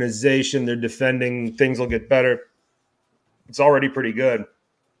 their organization, their defending, things will get better. It's already pretty good.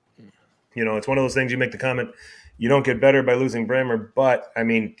 It's one of those things you make the comment, you don't get better by losing Bremer, but I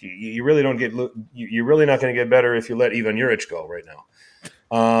mean, you really don't you're really not going to get better if you let Ivan Juric go right now.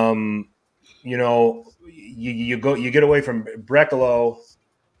 You get away from Brekalo,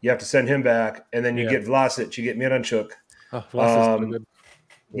 you have to send him back, and then you get Vlasic, you get Miranchuk. Oh, Vlasic's pretty good.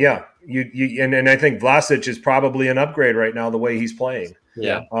 Yeah, and I think Vlasic is probably an upgrade right now the way he's playing.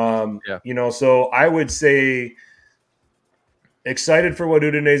 Yeah. So I would say excited for what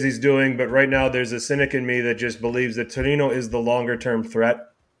Udinese's doing, but right now there's a cynic in me that just believes that Torino is the longer term threat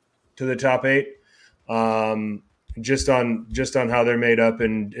to the top 8. Just on how they're made up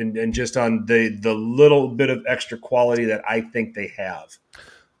and just on the little bit of extra quality that I think they have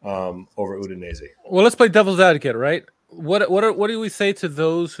over Udinese. Well, let's play devil's advocate, right? What do we say to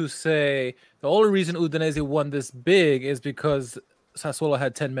those who say the only reason Udinese won this big is because Sassuolo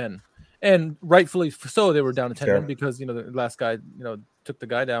had 10 men, and rightfully so, they were down to 10 men because the last guy took the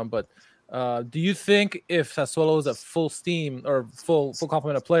guy down. But do you think if Sassuolo was at full steam or full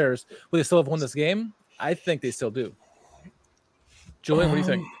complement of players, would they still have won this game? I think they still do. Julian, what do you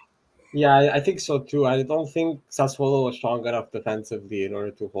think? Yeah, I think so too. I don't think Sassuolo was strong enough defensively in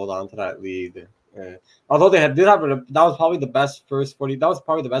order to hold on to that lead. Although that was probably the best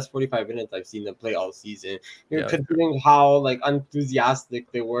 45 minutes I've seen them play all season. Considering how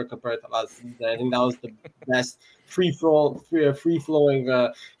enthusiastic they were compared to last season, I think that was the best free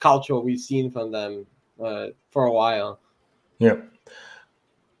flowing culture we've seen from them for a while. Yeah.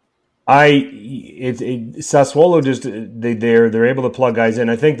 Sassuolo just they're able to plug guys in.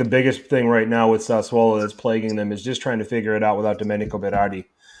 I think the biggest thing right now with Sassuolo that's plaguing them is just trying to figure it out without Domenico Berardi.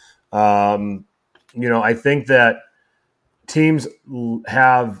 I think that teams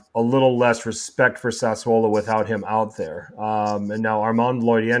have a little less respect for Sassuolo without him out there. And now Armand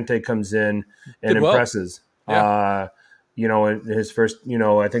Lauriente comes in and impresses. Yeah. his first,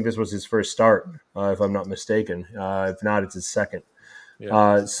 I think this was his first start, if I'm not mistaken. If not, it's his second.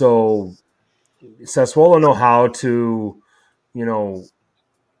 Yeah. So Sassuolo know how to,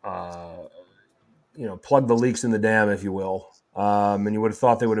 plug the leaks in the dam, if you will. And you would have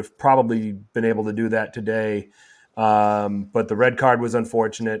thought they would have probably been able to do that today. But the red card was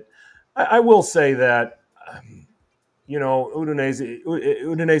unfortunate. I will say that,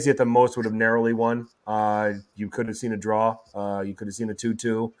 Udinese at the most would have narrowly won. You could have seen a draw. You could have seen a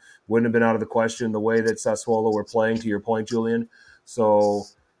 2-2. Wouldn't have been out of the question the way that Sassuolo were playing, to your point, Julian. So,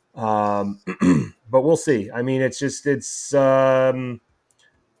 but we'll see. I mean, I think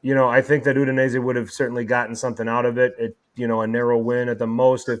that Udinese would have certainly gotten something out of it. A narrow win at the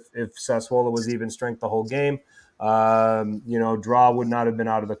most if Sassuolo was even strength the whole game. Draw would not have been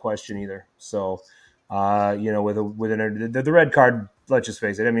out of the question either. So, with the red card, let's just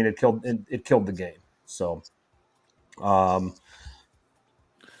face it. I mean, it killed the game. So,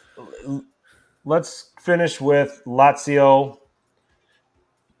 let's finish with Lazio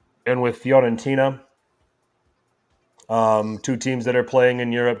and with Fiorentina. Two teams that are playing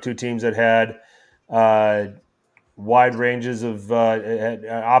in Europe, two teams that had wide ranges of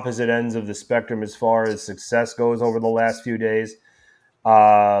opposite ends of the spectrum as far as success goes over the last few days.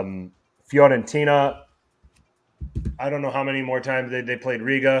 Fiorentina, I don't know how many more times they played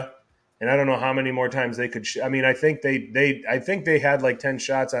Riga, and I don't know how many more times they could. I think they had like 10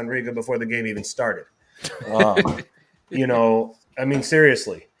 shots on Riga before the game even started.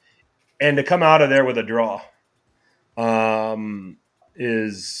 Seriously, and to come out of there with a draw,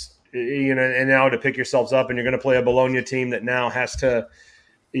 is and now to pick yourselves up, and you're going to play a Bologna team that now has to,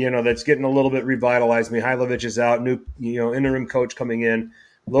 that's getting a little bit revitalized. Mihailovic is out, new interim coach coming in.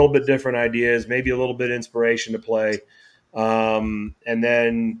 A little bit different ideas, maybe a little bit inspiration to play. And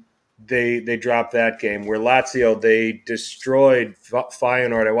then they dropped that game where Lazio, they destroyed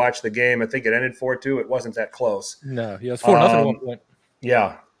Feyenoord. I watched the game. I think it ended 4-2. It wasn't that close. No, yeah, it's 4-0 at one point.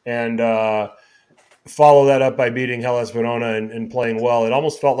 Yeah. And follow that up by beating Hellas Verona and playing well. It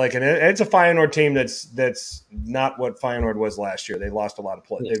almost felt like it's a Feyenoord team that's not what Feyenoord was last year. They lost a lot of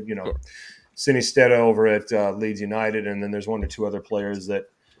play. Sure. Sinistera over at Leeds United, and then there's one or two other players that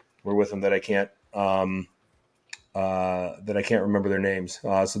were with them that I can't remember their names.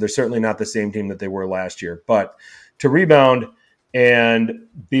 So they're certainly not the same team that they were last year. But to rebound and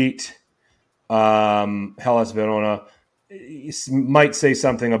beat Hellas Verona might say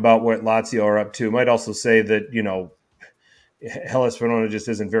something about what Lazio are up to. Might also say that Hellas Verona just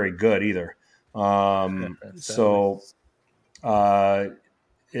isn't very good either.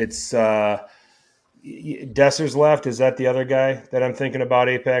 It's Desser's left. Is that the other guy that I'm thinking about,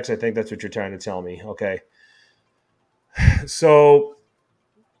 Apex? I think that's what you're trying to tell me. Okay. So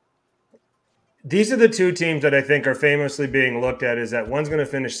these are the two teams that I think are famously being looked at as that one's going to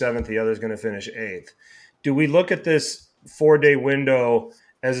finish 7th, the other's going to finish 8th. Do we look at this 4-day window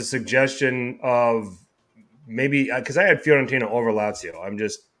as a suggestion of maybe – because I had Fiorentina over Lazio. I'm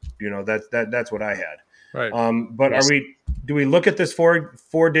just that's what I had. Right. But yes. Do we look at this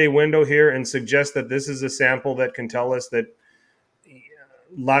four-day window here and suggest that this is a sample that can tell us that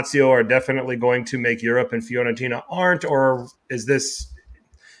Lazio are definitely going to make Europe and Fiorentina aren't, or is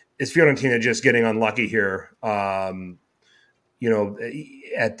Fiorentina just getting unlucky here? At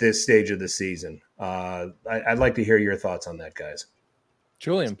this stage of the season, I'd like to hear your thoughts on that, guys.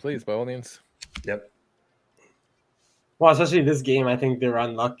 Julian, please, by all means. Yep. Well, especially this game, I think they were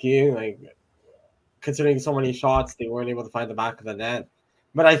unlucky. Like, considering so many shots, they weren't able to find the back of the net.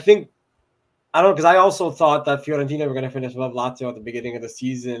 But I don't know, because I also thought that Fiorentina were going to finish above Lazio at the beginning of the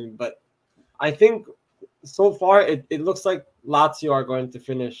season. But I think so far it looks like Lazio are going to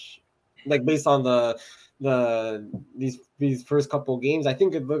finish, like based on these first couple of games. I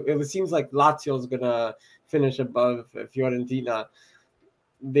think it seems like Lazio is going to finish above Fiorentina.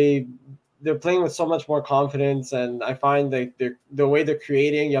 They're playing with so much more confidence, and I find that the way they're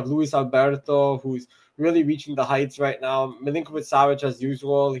creating. You have Luis Alberto, who's really reaching the heights right now. Milinkovic-Savic, as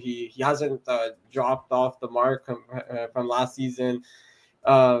usual, he hasn't dropped off the mark from last season.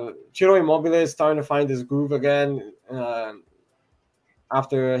 Ciro Immobile is starting to find his groove again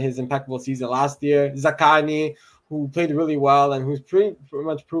after his impeccable season last year. Zaccagni, who played really well and who's pretty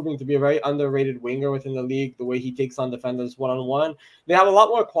much proving to be a very underrated winger within the league, the way he takes on defenders one-on-one. They have a lot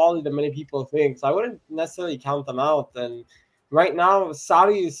more quality than many people think, so I wouldn't necessarily count them out. And right now,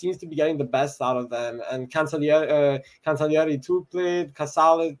 Sarri seems to be getting the best out of them. And Cancellieri too played.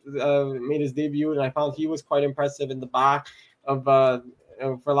 Casale made his debut, and I found he was quite impressive in the back of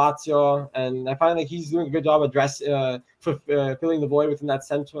for Lazio. And I find like he's doing a good job filling the void within that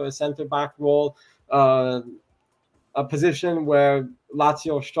center back role. a position where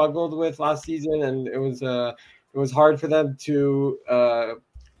Lazio struggled with last season, and it was hard for them to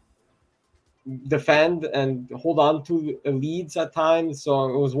defend and hold on to leads at times. So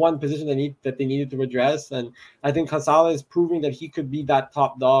it was one position that they needed to address, and I think Casale is proving that he could be that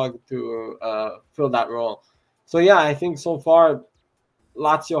top dog to fill that role. So yeah, I think so far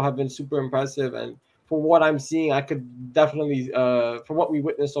Lazio have been super impressive, and for what I'm seeing, I could definitely, for what we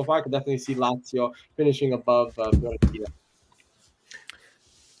witnessed so far, I could definitely see Lazio finishing above Fiorentina.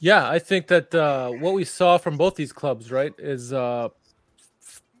 Yeah, I think that what we saw from both these clubs, right, is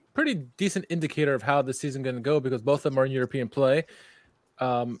pretty decent indicator of how the season going to go, because both of them are in European play.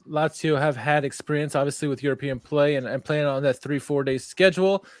 Lazio have had experience, obviously, with European play and playing on that 3-4 day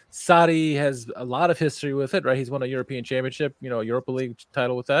schedule. Sarri has a lot of history with it, right? He's won a European Championship, Europa League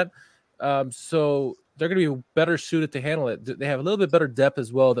title with that. So they're going to be better suited to handle it. They have a little bit better depth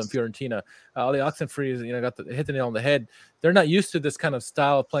as well than Fiorentina. Ali Oxenfree, hit the nail on the head. They're not used to this kind of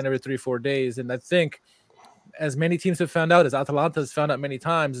style of playing every 3-4 days, and I think, as many teams have found out, as Atalanta has found out many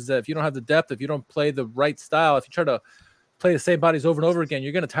times, is that if you don't have the depth, if you don't play the right style, if you try to play the same bodies over and over again,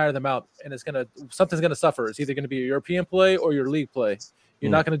 you're going to tire them out, and something's going to suffer. It's either going to be your European play or your league play.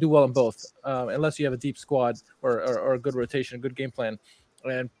 You're not going to do well in both, unless you have a deep squad or a good rotation, a good game plan.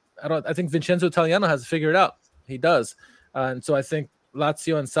 And I think Vincenzo Italiano has to figure it out. He does, and so I think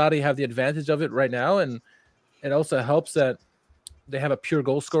Lazio and Sarri have the advantage of it right now, and it also helps that they have a pure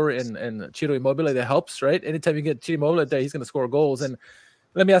goal scorer in Ciro Immobile. That helps, right? Anytime you get Ciro Immobile there, he's going to score goals. And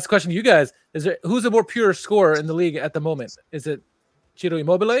let me ask a question to you guys: who's a more pure scorer in the league at the moment? Is it Ciro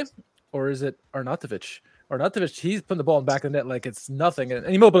Immobile or is it Arnautovic? Arnautovic, he's putting the ball in the back of the net like it's nothing, and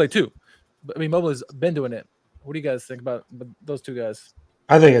Immobile too. But Immobile's been doing it. What do you guys think about those two guys?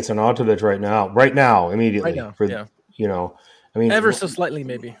 I think it's Arnautovic right now, immediately. Ever so slightly,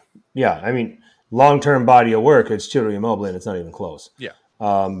 maybe. Yeah, I mean, long-term body of work, it's Ciro Immobile, and it's not even close. Yeah.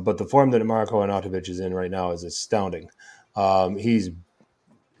 But the form that Marco Arnautovic is in right now is astounding. He's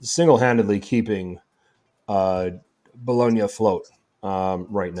single-handedly keeping Bologna afloat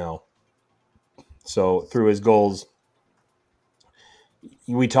right now. So through his goals,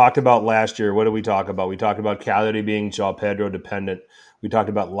 we talked about last year. What did we talk about? We talked about Cagliari being João Pedro dependent. We talked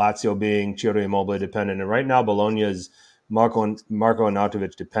about Lazio being Ciro Immobile dependent. And right now, Bologna is Marco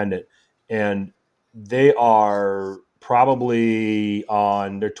Arnautovic dependent. And they are probably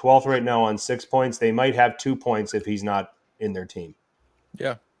they're 12th right now on 6 points. They might have 2 points if he's not in their team.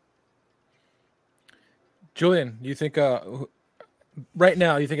 Yeah. Julian, do you think right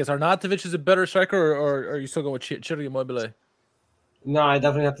now, you think it's Arnautovic is a better striker, or are you still going with Ciro Immobile? No, I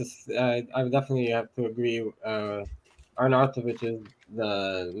definitely have to agree. Arnautovic is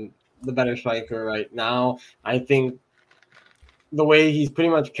the better striker right now. I think the way he's pretty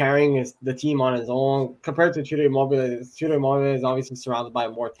much carrying the team on his own compared to Ciro Immobile is obviously surrounded by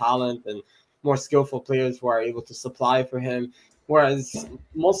more talent and more skillful players who are able to supply for him. Whereas some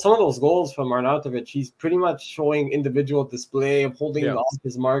of those goals from Arnautovic, he's pretty much showing individual display of holding off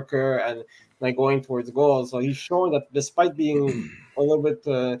his marker and going towards goals. So he's showing that despite being a little bit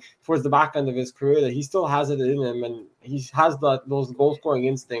towards the back end of his career, that he still has it in him, and he has those goal scoring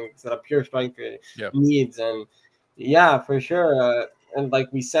instincts that a pure striker needs. And yeah, for sure. And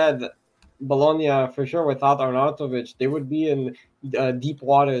like we said, Bologna for sure without Arnautovic, they would be in deep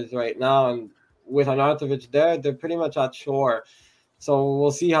waters right now. And with Arnautovic there, they're pretty much at shore. So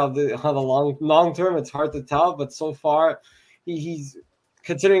we'll see how the long term. It's hard to tell, but so far, he's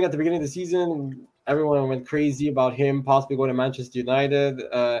considering at the beginning of the season, everyone went crazy about him possibly going to Manchester United.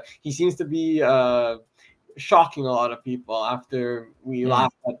 He seems to be shocking a lot of people after we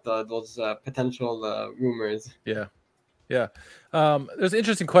laughed at those potential rumors. Yeah. Yeah. There's an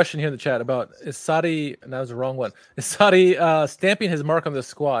interesting question here in the chat about is Sarri, and that was the wrong one, is Sarri stamping his mark on the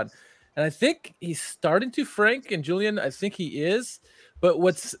squad? And I think he's starting to, Frank and Julian, I think he is. But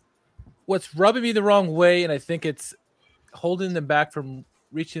what's rubbing me the wrong way, and I think it's holding them back from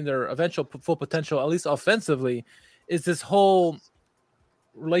reaching their eventual full potential, at least offensively, is this whole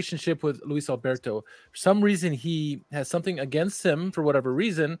relationship with Luis Alberto. For some reason, he has something against him for whatever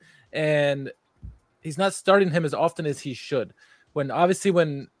reason, and he's not starting him as often as he should. When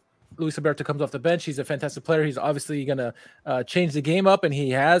Luis Alberto comes off the bench, he's a fantastic player. He's obviously going to change the game up, and he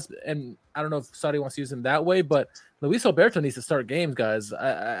has. And I don't know if Sarri wants to use him that way, but Luis Alberto needs to start games, guys.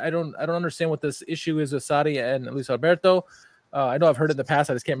 I don't understand what this issue is with Sarri and Luis Alberto. I know I've heard it in the past.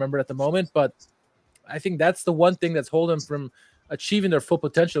 I just can't remember it at the moment, but I think that's the one thing that's holding them from achieving their full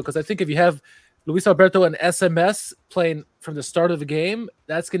potential. Because I think if you have Luis Alberto and SMS playing from the start of the game,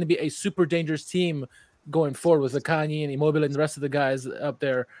 that's going to be a super dangerous team going forward with Zaccagni and Immobile and the rest of the guys up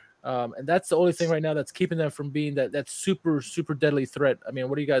there. And that's the only thing right now that's keeping them from being that super, super deadly threat. I mean,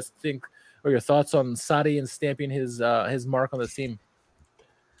 what do you guys think, or your thoughts on Sadi and stamping his mark on the team?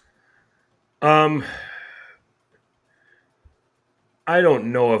 I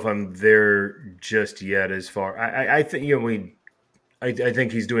don't know if I'm there just yet. As far, I think I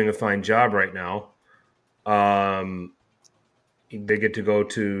think he's doing a fine job right now. They get to go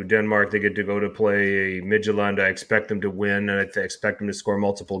to Denmark. They get to go to play Midtjylland. I expect them to win, and I expect them to score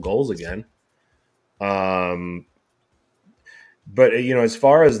multiple goals again. But as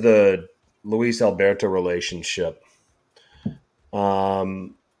far as the Luis Alberto relationship,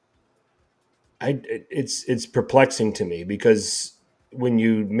 it's perplexing to me because when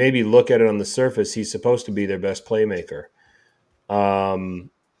you maybe look at it on the surface, he's supposed to be their best playmaker.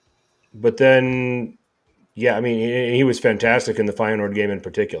 But then, yeah, I mean, he was fantastic in the Feyenoord game in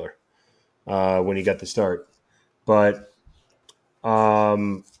particular when he got the start. But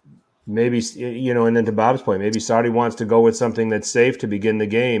maybe, and then to Bob's point, maybe Sarri wants to go with something that's safe to begin the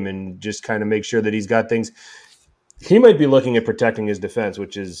game and just kind of make sure that he's got things. He might be looking at protecting his defense,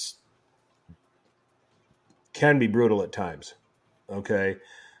 which can be brutal at times. Okay.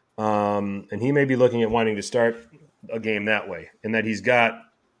 And he may be looking at wanting to start a game that way, and that he's got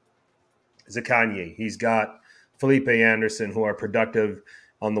Zaccagni, he's got Felipe Anderson, who are productive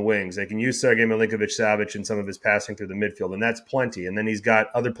on the wings. They can use Sergei Milinkovic-Savic in some of his passing through the midfield, and that's plenty. And then he's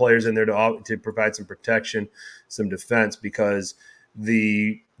got other players in there to provide some protection, some defense, because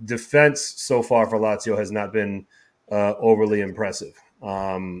the defense so far for Lazio has not been overly impressive,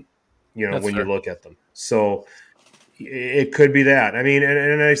 when you look at them. So it could be that. I mean,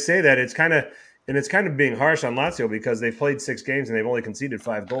 and I say that it's kind of being harsh on Lazio because they've played 6 games and they've only conceded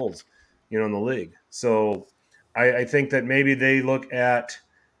 5 goals, in the league. So I think that maybe they look at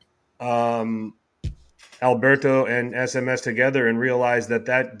Alberto and SMS together and realize that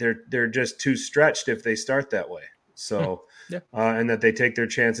they're just too stretched if they start that way. So and that they take their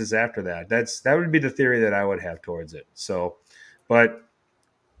chances after that. That would be the theory that I would have towards it. So, but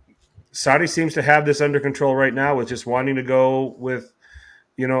Sarri seems to have this under control right now with just wanting to go with,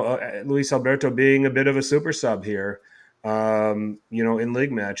 Luis Alberto being a bit of a super sub here, in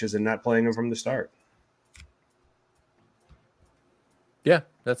league matches and not playing him from the start. Yeah,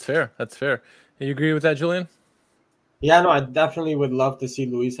 that's fair. You agree with that, Julian? Yeah, no, I definitely would love to see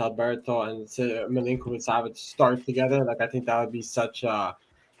Luis Alberto and Milinkovic-Savic start together. Like, I think that would be such a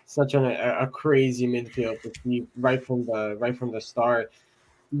crazy midfield to see right from the start.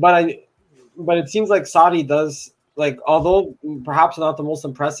 But it seems like Sarri does, like, although perhaps not the most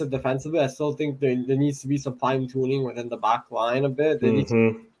impressive defensively, I still think there needs to be some fine tuning within the back line a bit. They need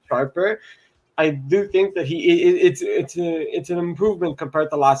to be sharper. I do think that it's an improvement compared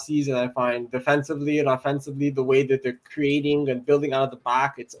to last season. I find defensively and offensively, the way that they're creating and building out of the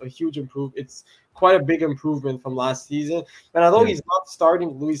back, it's a huge improvement. It's quite a big improvement from last season. And although he's not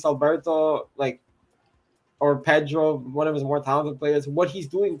starting Luis Alberto, or Pedro, one of his more talented players, what he's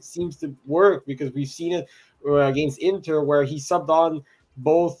doing seems to work because we've seen it against Inter where he subbed on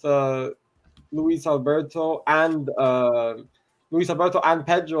both Luis Alberto and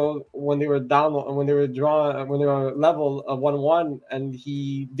Pedro when they were down, when they were level of 1-1, and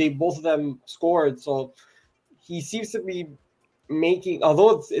they both of them scored. So he seems to be making,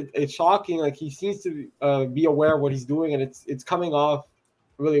 although it's shocking, like he seems to be aware of what he's doing, and it's coming off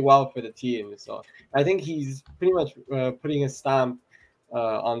really well for the team. So I think he's pretty much putting his stamp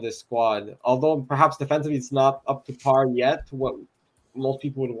on this squad. Although perhaps defensively it's not up to par yet, what most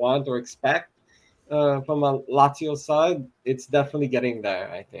people would want or expect from a Lazio side, it's definitely getting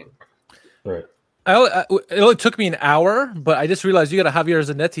there, I think. Right. It only took me an hour, but I just realized you got a Javier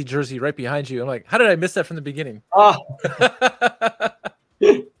Zanetti jersey right behind you. I'm like, how did I miss that from the beginning? I'm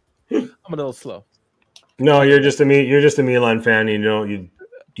a little slow. No, you're just a Milan fan.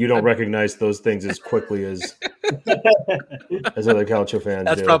 You don't recognize those things as quickly as other Calcio fans.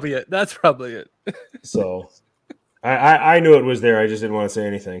 That's probably it. So I knew it was there. I just didn't want to say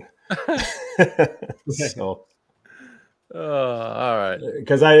anything. So. All right.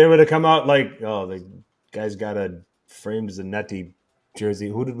 Because it would have come out like, oh, the guy's got a framed Zanetti jersey.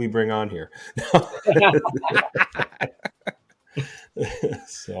 Who did we bring on here?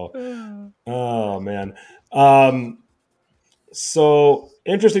 So, oh man. So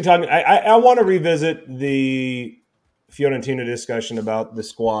interesting talking. I want to revisit the Fiorentina discussion about the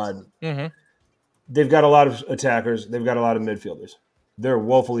squad. Mm-hmm. They've got a lot of attackers. They've got a lot of midfielders. They're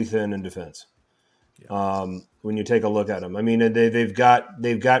woefully thin in defense. Yeah. When you take a look at them, I mean, they've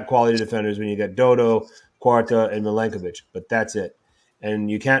got quality defenders. When you get Dodo, Quarta, and Milenkovic, but that's it. And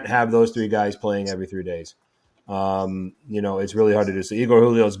you can't have those 3 guys playing every 3 days. It's really hard to do. So Igor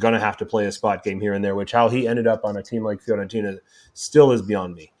Julio is going to have to play a spot game here and there, which how he ended up on a team like Fiorentina still is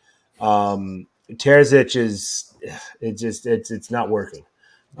beyond me. Terzic it's not working.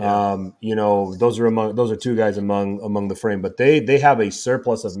 Yeah. Those are two guys among the frame, but they have a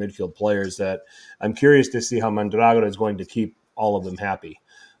surplus of midfield players that I'm curious to see how Mondragón is going to keep all of them happy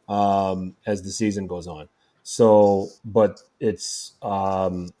as the season goes on. So, but it's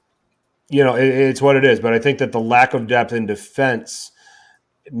it's what it is. But I think that the lack of depth in defense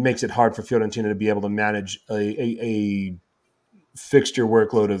makes it hard for Fiorentina to be able to manage a fixture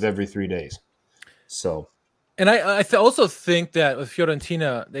workload of every 3 days. So. And I also think that with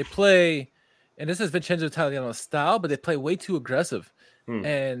Fiorentina, they play, and this is Vincenzo Italiano style, but they play way too aggressive.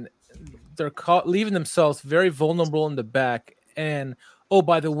 And they're leaving themselves very vulnerable in the back. And, oh,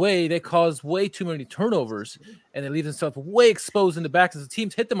 by the way, they cause way too many turnovers, and they leave themselves way exposed in the back as the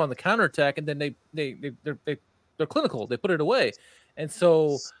teams hit them on the counterattack, and then they're clinical. They put it away. And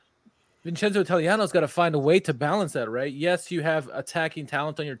so Vincenzo Italiano's got to find a way to balance that, right? Yes, you have attacking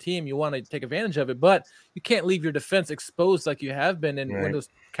talent on your team. You want to take advantage of it, but you can't leave your defense exposed like you have been. And when those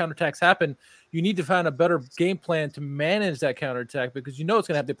counterattacks happen, you need to find a better game plan to manage that counterattack because it's going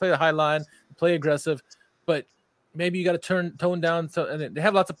to have to play the high line, play aggressive, but maybe you got to tone down. So, and they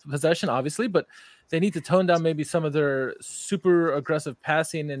have lots of possession, obviously, but they need to tone down maybe some of their super aggressive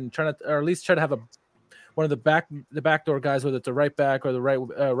passing and or at least try to have one of the backdoor guys, whether it's a right back or the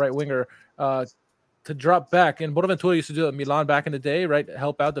right winger, to drop back. And Bonaventura used to do it at Milan back in the day, right?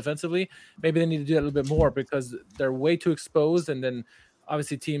 Help out defensively. Maybe they need to do that a little bit more because they're way too exposed. And then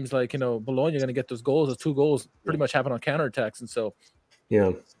obviously teams like, Bologna are going to get those goals. Those 2 goals pretty much happen on counterattacks. And so,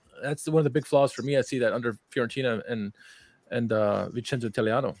 that's one of the big flaws for me. I see that under Fiorentina and Vincenzo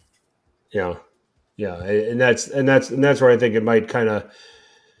Italiano. Yeah. And that's where I think it might kind of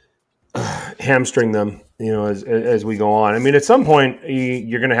hamstring them, as we go on. I mean, at some point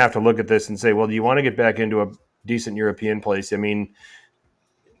you're going to have to look at this and say, well, do you want to get back into a decent European place? I mean,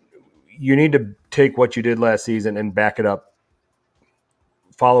 you need to take what you did last season and back it up,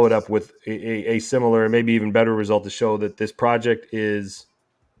 follow it up with a similar, maybe even better result to show that this project is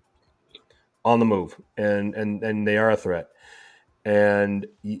on the move and they are a threat. And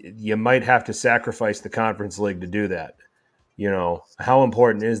you might have to sacrifice the Conference League to do that. How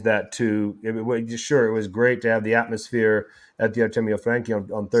important is that sure, it was great to have the atmosphere at the Artemio Franchi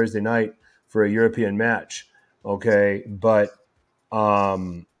on Thursday night for a European match. Okay. But at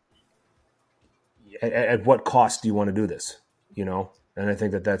what cost do you want to do this? And I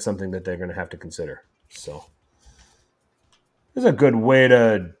think that that's something that they're going to have to consider. So this is a good way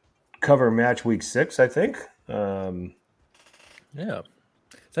to cover match week 6, I think. Yeah.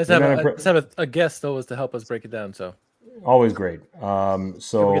 It's nice to have a guest, though, to help us break it down. So always great. We get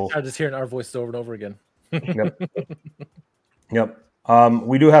tired just hearing our voices over and over again. Yep.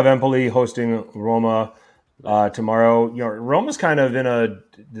 We do have Empoli hosting Roma tomorrow. Roma's kind of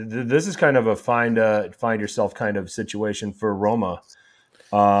this is kind of a find yourself kind of situation for Roma.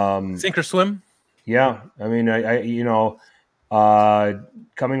 Sink or swim. Yeah. I mean,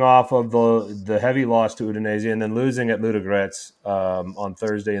 coming off of the heavy loss to Udinese and then losing at Ludogorets on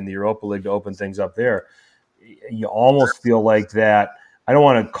Thursday in the Europa League to open things up there, you almost feel like that. I don't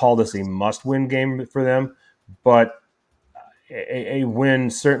want to call this a must-win game for them, but a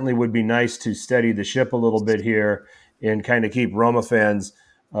win certainly would be nice to steady the ship a little bit here and kind of keep Roma fans,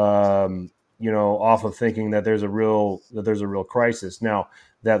 off of thinking that there's a real crisis. Now,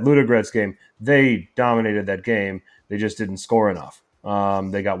 that Ludogorets game, they dominated that game. They just didn't score enough.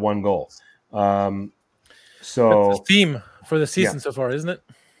 They got 1 goal. So that's the theme for the season so far, isn't it?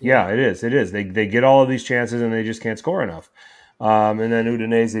 Yeah, it is. It is. They get all of these chances and they just can't score enough. And then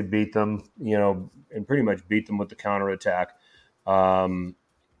Udinese beat them, and pretty much beat them with the counterattack,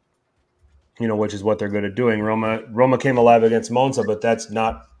 which is what they're good at doing. Roma came alive against Monza, but that's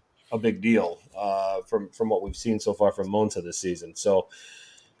not a big deal from what we've seen so far from Monza this season. So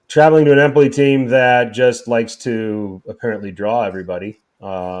traveling to an Empoli team that just likes to apparently draw everybody,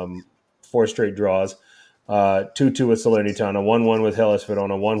 4 straight draws. 2-2 with Salernitana, 1-1 with Hellas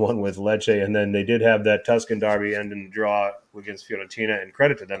Verona, 1-1 with Lecce, and then they did have that Tuscan derby end in the draw against Fiorentina, and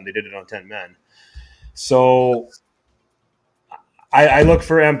credit to them, they did it on 10 men. So I look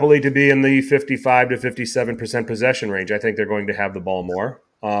for Empoli to be in the 55 to 57% possession range. I think they're going to have the ball more,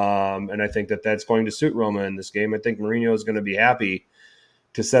 and I think that that's going to suit Roma in this game. I think Mourinho is going to be happy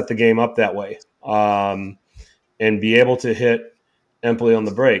to set the game up that way and be able to hit Empoli on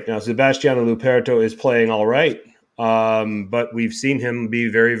the break. Now, Sebastiano Luperto is playing all right, but we've seen him be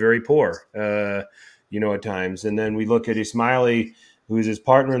very, very poor, at times. And then we look at Ismaili, who's his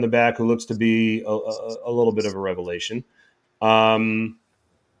partner in the back, who looks to be a little bit of a revelation. But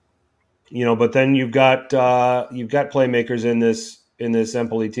then you've got playmakers in this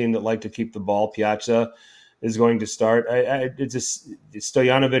Empoli team that like to keep the ball. Piazza is going to start. It's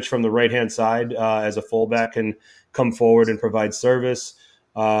Stojanovic from the right-hand side as a fullback can come forward and provide service.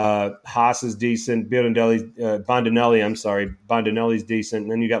 Haas is decent. Bondinelli's decent.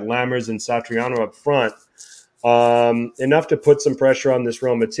 And then you got Lammers and Satriano up front. Enough to put some pressure on this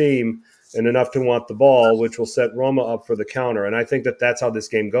Roma team and enough to want the ball, which will set Roma up for the counter. And I think that's how this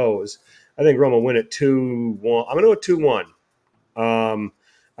game goes. I think Roma win it 2-1. I'm going to go 2-1.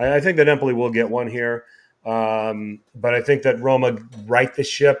 I think that Empoli will get one here. But I think that Roma right the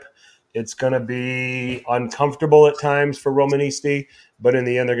ship. It's going to be uncomfortable at times for Romanisti, but in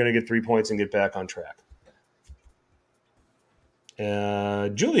the end, they're going to get 3 points and get back on track.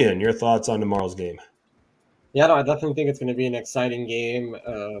 Julian, your thoughts on tomorrow's game? Yeah, no, I definitely think it's going to be an exciting game.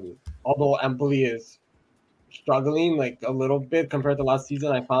 Although Empoli is struggling like a little bit compared to last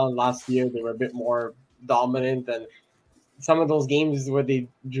season, I found last year they were a bit more dominant, and some of those games where they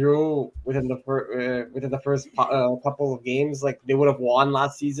drew within the first couple of games, like they would have won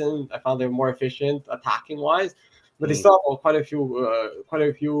last season. I found they were more efficient attacking wise, but they still have quite a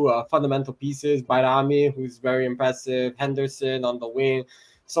few fundamental pieces. Bayrami, who's very impressive, Henderson on the wing,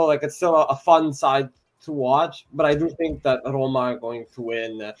 so like it's still a fun side to watch. But I do think that Roma are going to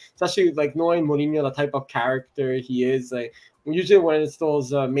win, especially like knowing Mourinho, the type of character he is. Like usually when it's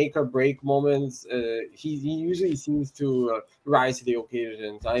those make or break moments, he usually seems to rise to the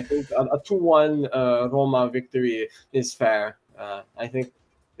occasion. So I think a 2-1 Roma victory is fair. I think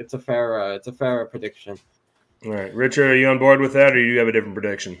it's a fair prediction. All right, Richard, are you on board with that, or do you have a different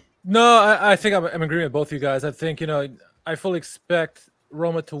prediction? No, I think I'm agreeing with both of you guys. I think I fully expect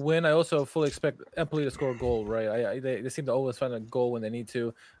Roma to win. I also fully expect Empoli to score a goal, right? They seem to always find a goal when they need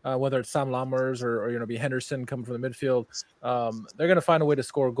to, whether it's Sam Lammers or be Henderson coming from the midfield. They're going to find a way to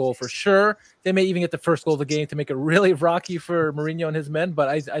score a goal for sure. They may even get the first goal of the game to make it really rocky for Mourinho and his men, but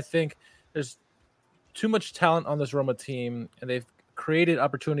I think there's too much talent on this Roma team, and they've created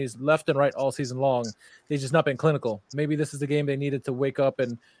opportunities left and right all season long. They've just not been clinical. Maybe this is the game they needed to wake up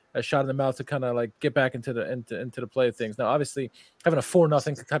and a shot in the mouth to kind of like get back into the play of things. Now, obviously, having a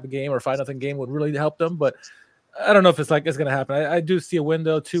 4-0 type of game or 5-0 game would really help them, but I don't know if it's going to happen. I do see a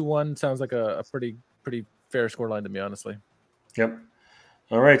window. 2-1 sounds like a pretty fair scoreline to me, honestly. Yep.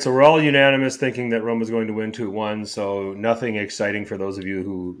 All right, so we're all unanimous thinking that Roma's going to win 2-1. So nothing exciting for those of you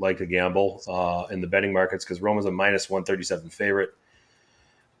who like to gamble in the betting markets, because Roma's a -137 favorite.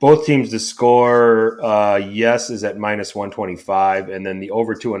 Both teams to score, yes, is at -125, and then the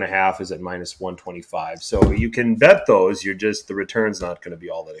over 2.5 is at -125. So you can bet those. The return's not going to be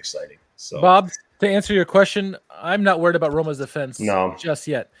all that exciting. So, Bob, to answer your question, I'm not worried about Roma's defense just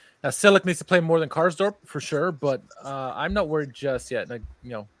yet. Now, Silic needs to play more than Karsdorp for sure, but I'm not worried just yet. Like,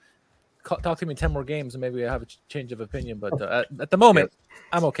 talk to me in 10 more games, and maybe I have a change of opinion. But at the moment,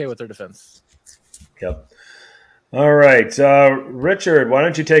 I'm okay with their defense. Yep. All right, Richard, why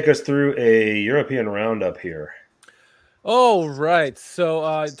don't you take us through a European roundup here? Oh, right. So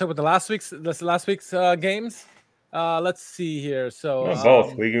talk about last week's games. Let's see here. So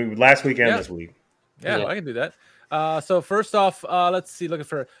both last week and this week. Yeah, I can do that. So first off, let's see. Looking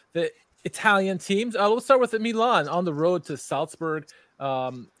for the Italian teams. We'll start with Milan on the road to Salzburg.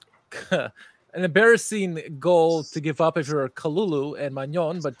 An embarrassing goal to give up if you're Kalulu and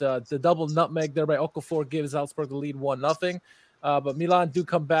Magnon, but the double nutmeg there by Okafor gives Salzburg the lead 1-0. But Milan do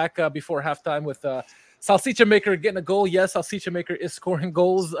come back before halftime with Salsicha Maker getting a goal. Yes, Salsicha Maker is scoring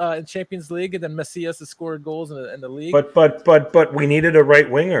goals in Champions League, and then Messias has scored goals in the league. But we needed a right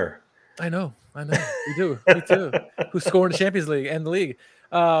winger. I know. We do. Me too. Who scored in the Champions League and the league.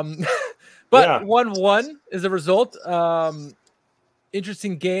 But 1-1 is the result.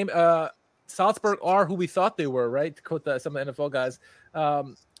 Interesting game. Salzburg are who we thought they were, right? To quote some of the NFL guys.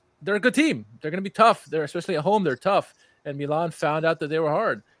 They're a good team. They're going to be tough. They're especially at home. They're tough. And Milan found out that they were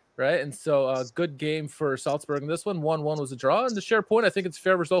hard, right? And so a good game for Salzburg. And this one, 1-1 was a draw. And to share a point, I think it's a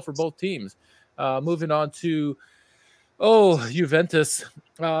fair result for both teams. Moving on to, Juventus.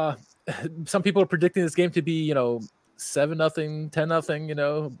 Some people are predicting this game to be, 7-0,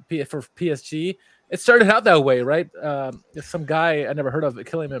 10-0, for PSG. It started out that way, right? Some guy I never heard of,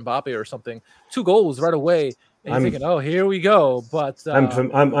 Kylian Mbappe or something, 2 goals right away. And you're thinking, oh, here we go. But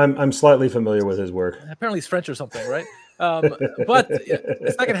I'm slightly familiar with his work. Apparently he's French or something, right? But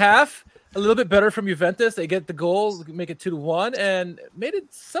the second half, a little bit better from Juventus. They get the goal, make it 2-1, and made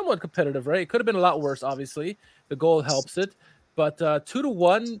it somewhat competitive, right? It could have been a lot worse, obviously. The goal helps it. But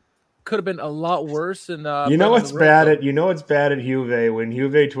 2-1, could have been a lot worse. And you know what's bad at Juve when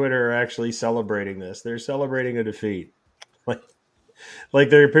Juve Twitter are actually celebrating this. They're celebrating a defeat. Like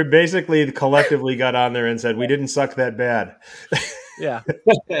they're basically collectively got on there and said, we didn't suck that bad. Yeah.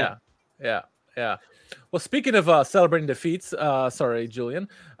 Well, speaking of celebrating defeats, sorry, Julian,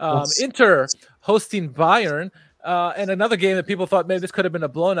 Inter hosting Bayern, and another game that people thought maybe this could have been a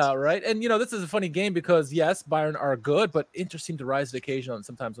blown out, right? And, this is a funny game because, yes, Bayern are good, but Inter seem to rise to the occasion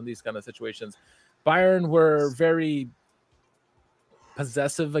sometimes on these kind of situations. Bayern were very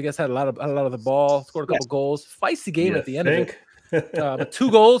possessive, I guess, had a lot of the ball, scored a couple goals. Feisty game at the end of it. But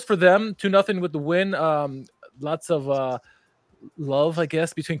 2 goals for them, 2-0 with the win. Lots of love, I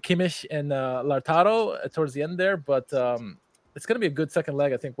guess, between Kimmich and Lautaro towards the end there. But it's going to be a good second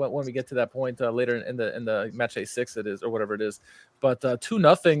leg, I think, when we get to that point later in the match day 6 it is, or whatever it is. But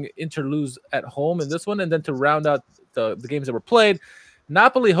 2-0 Inter lose at home in this one. And then to round out the games that were played,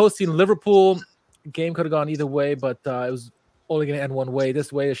 Napoli hosting Liverpool. Game could have gone either way, but it was only going to end one way.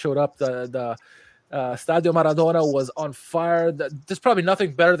 This way it showed up. The Stadio Maradona was on fire. There's probably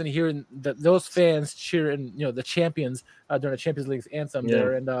nothing better than hearing those fans cheering, the champions during the Champions League's anthem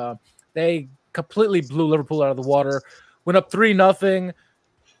there. And they completely blew Liverpool out of the water. Went up 3-0.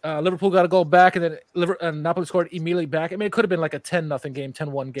 Liverpool got a goal back, and then Napoli scored immediately back. I mean, it could have been like a 10-0 game,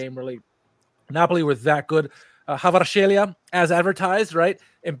 10-1 game, really. Napoli were that good. Kvaratskhelia, as advertised, right?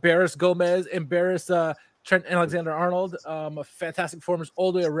 Embarrassed Gomez, embarrassed Trent Alexander-Arnold. A fantastic performance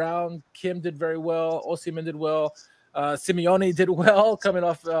all the way around. Kim did very well. Osimhen did well. Simeone did well, coming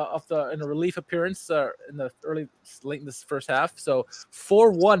off in a relief appearance late in this first half. So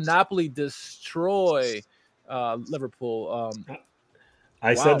 4-1, Napoli destroy Liverpool.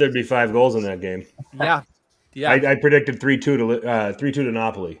 I said there'd be 5 goals in that game. Yeah. I predicted 3-2 to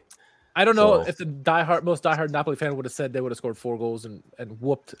Napoli. I don't know if the most diehard Napoli fan would have said they would have scored 4 goals and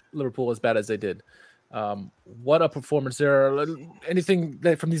whooped Liverpool as bad as they did. What a performance there. Anything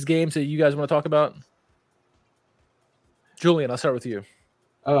from these games that you guys want to talk about? Julian, I'll start with you.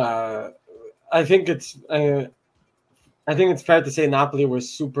 I think it's fair to say Napoli were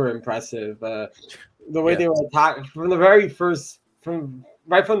super impressive. The way they were attacked from the very first,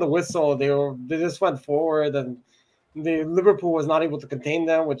 right from the whistle, they just went forward, and the Liverpool was not able to contain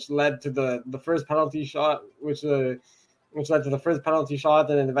them, which led to the first penalty shot, which led to the first penalty shot,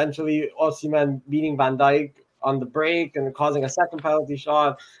 and then eventually Osimhen beating Van Dijk on the break and causing a second penalty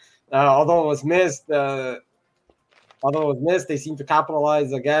shot. Although it was missed, they seemed to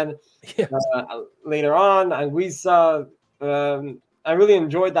capitalize again later on. Anguissa, I really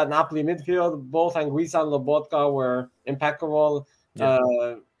enjoyed that Napoli midfield. Both Anguissa and Lobotka were impeccable.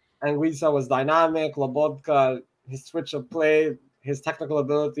 Anguissa was dynamic. Lobotka, his switch of play, his technical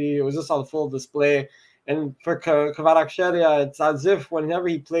ability, it was just on full display. And for Kvaratskhelia, it's as if whenever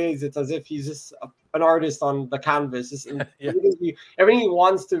he plays, it's as if he's just an artist on the canvas.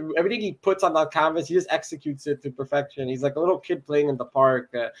 Everything he puts on that canvas, he just executes it to perfection. He's like a little kid playing in the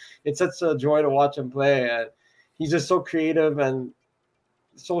park. It's such a joy to watch him play. He's just so creative and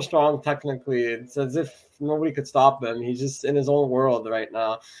so strong technically. It's as if nobody could stop him. He's just in his own world right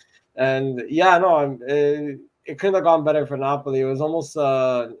now. And it couldn't have gone better for Napoli. It was almost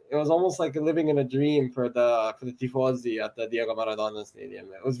like living in a dream for the Tifosi at the Diego Maradona Stadium.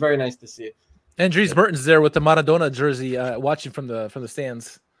 It was very nice to see. And Dries Mertens there with the Maradona jersey, watching from the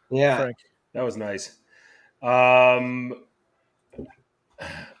stands. Yeah, Frank. That was nice.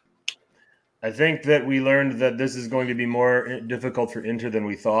 I think that we learned that this is going to be more difficult for Inter than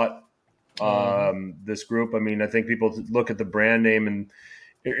we thought. This group. I mean, I think people look at the brand name, and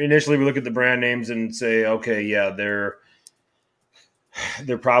initially we look at the brand names and say, okay, yeah, they're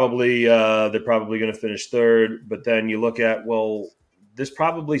probably going to finish third. But then you look at, well, this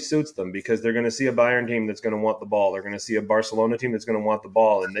probably suits them because they're going to see a Bayern team that's going to want the ball. They're going to see a Barcelona team that's going to want the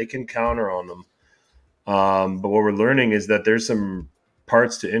ball, and they can counter on them. But what we're learning is that there's some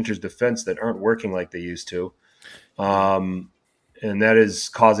parts to Inter's defense that aren't working like they used to. And that is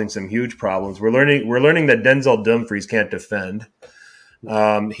causing some huge problems. We're learning that Denzel Dumfries can't defend.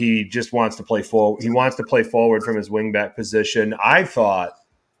 He just wants to play forward. He wants to play forward from his wingback position. I thought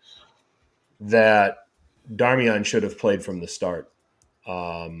that Darmian should have played from the start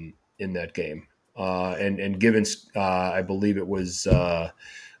in that game, and given I believe it was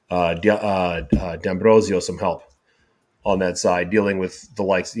D'Ambrosio some help on that side, dealing with the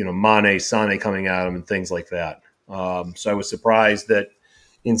likes, Mane, Sane coming at him and things like that. So I was surprised that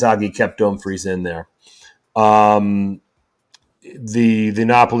Inzaghi kept Dumfries in there. The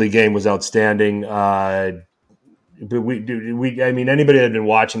Napoli game was outstanding. But anybody that had been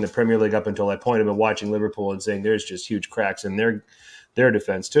watching the Premier League up until that point had been watching Liverpool and saying there's just huge cracks in their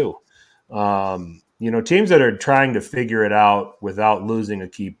defense too. Teams that are trying to figure it out without losing a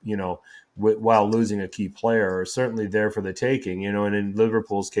key, while losing a key player are certainly there for the taking, and in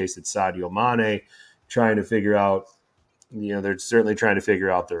Liverpool's case, it's Sadio Mane trying to figure out, they're certainly trying to figure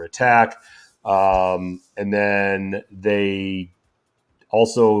out their attack. And then they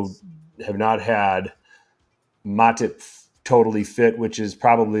also have not had Matip totally fit, which is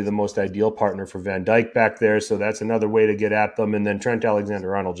probably the most ideal partner for Van Dijk back there. So that's another way to get at them. And then Trent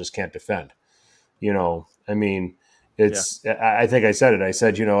Alexander-Arnold just can't defend. I think I said it. I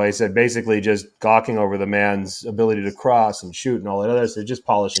said basically just gawking over the man's ability to cross and shoot and all that other stuff, just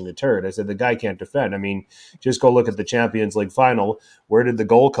polishing the turd. I said the guy can't defend. Just go look at the Champions League final. Where did the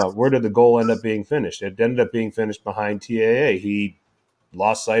goal come? Where did the goal end up being finished? It ended up being finished behind TAA. He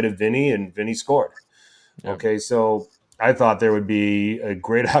lost sight of Vinny, and Vinny scored. Yeah. Okay, so I thought there would be a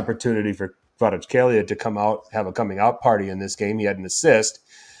great opportunity for Kvaratskhelia to come out, have a coming out party in this game. He had an assist.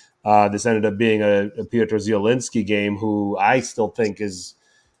 This ended up being a Piotr Zielinski game, who I still think is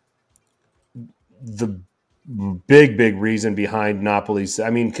the big reason behind Napoli's.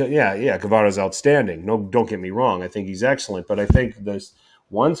 Kvara's outstanding. No, don't get me wrong. I think he's excellent. But I think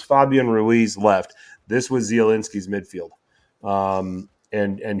once Fabian Ruiz left, this was Zielinski's midfield.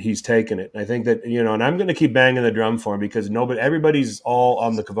 And he's taken it. I think that, and I'm going to keep banging the drum for him because everybody's all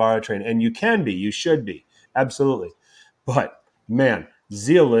on the Kvara train. And you should be. Absolutely. But, man,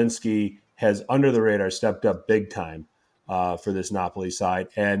 Zielinski has under the radar stepped up big time for this Napoli side,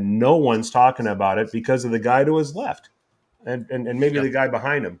 and no one's talking about it because of the guy to his left, and maybe the guy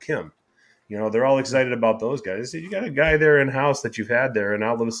behind him, Kim. They're all excited about those guys. You got a guy there in house that you've had there, and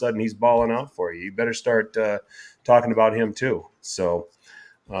all of a sudden he's balling out for you. You better start talking about him too. So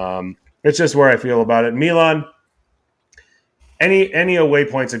it's just where I feel about it. Milan, any away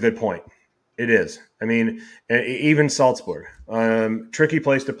point's a good point. It is. Even Salzburg, tricky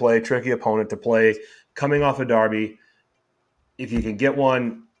place to play, tricky opponent to play, coming off a derby. If you can get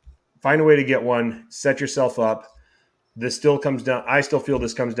one, find a way to get one, set yourself up. This still comes down. I still feel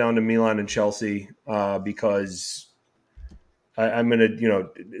this comes down to Milan and Chelsea because I'm going to,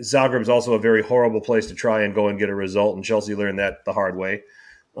 Zagreb is also a very horrible place to try and go and get a result, and Chelsea learned that the hard way.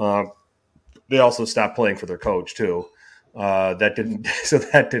 They also stopped playing for their coach too. That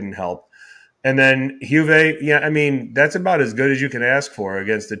didn't help. And then Juve, that's about as good as you can ask for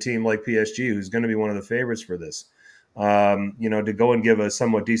against a team like PSG, who's going to be one of the favorites for this. To go and give a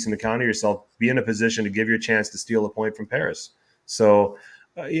somewhat decent account of yourself, be in a position to give you a chance to steal a point from Paris. So,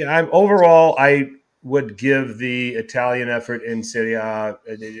 overall, I would give the Italian effort in Serie A,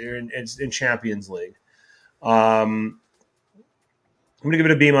 in Champions League. I'm going to give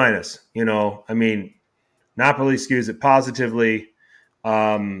it a B-. Napoli skews it positively.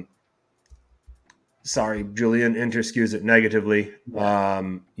 Sorry, Julian, Inter skews it negatively.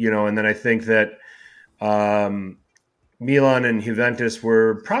 And then I think that Milan and Juventus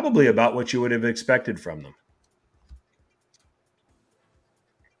were probably about what you would have expected from them.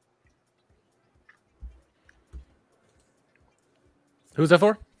 Who's that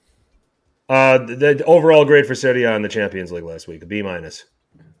for? The overall grade for Serie A in the Champions League last week, a B-.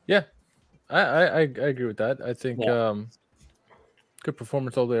 Yeah, I agree with that. I think good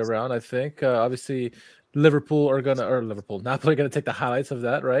performance all the way around. I think obviously Napoli are going to take the highlights of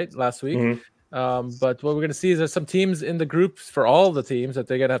that last week. Mm-hmm. But what we're going to see is there's some teams in the groups for all the teams that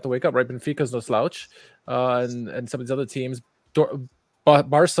they're going to have to wake up. Benfica's no slouch, and some of these other teams,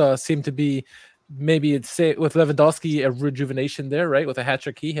 Barca seem to be maybe with Lewandowski a rejuvenation there, with a hat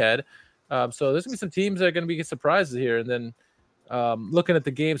trick he had. So there's going to be some teams that are going to be surprises here. And then looking at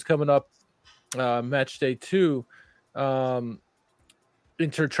the games coming up, match day 2.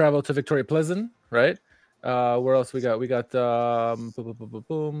 Inter travel to Victoria Pleasant, right? Where else we got? We got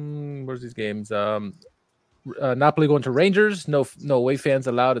where's these games? Napoli going to Rangers. No away fans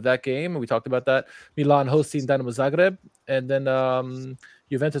allowed at that game. We talked about that. Milan hosting Dinamo Zagreb, and then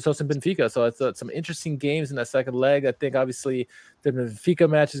Juventus hosting Benfica. So it's some interesting games in that second leg. I think obviously the Benfica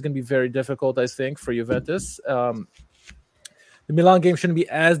match is going to be very difficult. I think for Juventus. The Milan game shouldn't be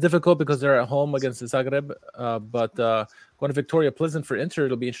as difficult because they're at home against the Zagreb, but going to Victoria Pleasant for Inter,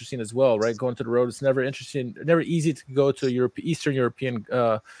 it'll be interesting as well, right? Going to the road, it's never easy to go to a Eastern European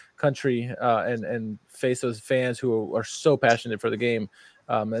country and face those fans who are so passionate for the game,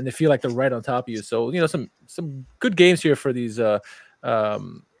 and they feel like they're right on top of you. So some good games here for these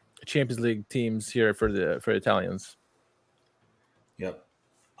Champions League teams here for Italians. Yep,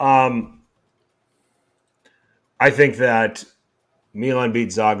 I think that Milan beat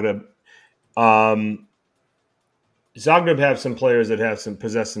Zagreb. Zagreb have some players that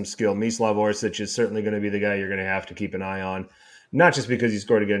possess some skill. Mislav Orsic is certainly going to be the guy you're going to have to keep an eye on. not just because he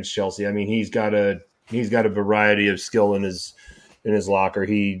scored against Chelsea. I mean, he's got a variety of skill in his locker.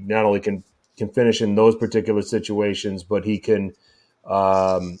 He not only can finish in those particular situations, but he can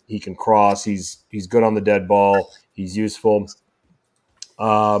cross. He's good on the dead ball. He's useful.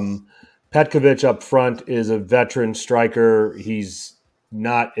 Petkovic up front is a veteran striker. He's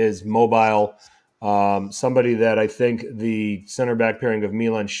not as mobile. Somebody that I think the center back pairing of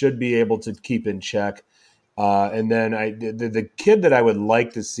Milan should be able to keep in check. And then the kid that I would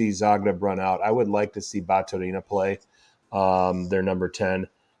like to see Zagreb run out, I would like to see Baturina play, their number 10.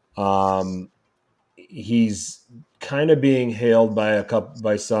 He's kind of being hailed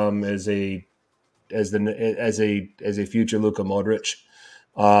by some as a future Luka Modric.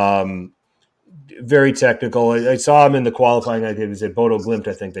 Very technical. I saw him in the qualifying activities at Bodo Glimt.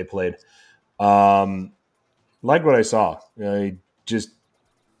 I think they played. Like what I saw. Just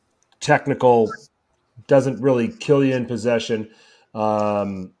technical. Doesn't really kill you in possession,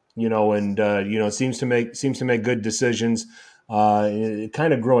 and seems to make good decisions.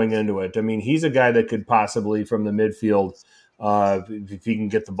 Kind of growing into it. I mean, he's a guy that could possibly from the midfield, if he can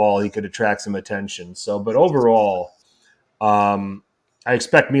get the ball, he could attract some attention. So, but overall, I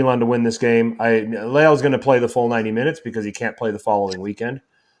expect Milan to win this game. Leo's going to play the full 90 minutes because he can't play the following weekend.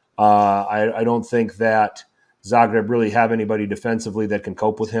 I don't think that Zagreb really have anybody defensively that can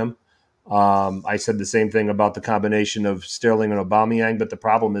cope with him. I said the same thing about the combination of Sterling and Aubameyang, but the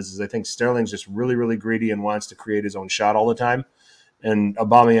problem is I think Sterling's just really, really greedy and wants to create his own shot all the time. And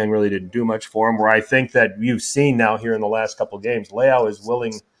Aubameyang really didn't do much for him, where I think that you've seen now here in the last couple of games, Leao is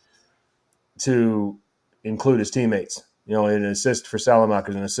willing to include his teammates. An assist for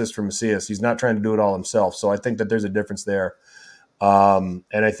Salamakers, an assist for Macias. He's not trying to do it all himself. So I think that there's a difference there. And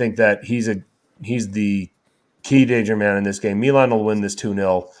I think that he's the key danger man in this game. Milan will win this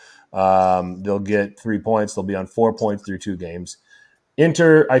 2-0. They'll get 3 points. They'll be on 4 points through 2 games.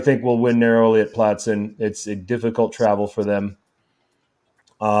 Inter, I think, will win narrowly at Platzen. It's a difficult travel for them.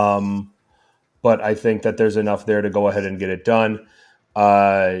 But I think that there's enough there to go ahead and get it done.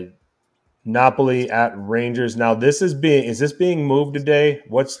 Napoli at Rangers. Now, is this being moved today?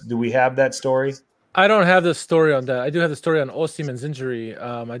 Do we have that story? I don't have the story on that. I do have the story on Osimhen's injury.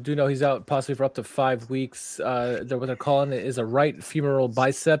 I do know he's out possibly for up to 5 weeks. What they're calling it is a right femoral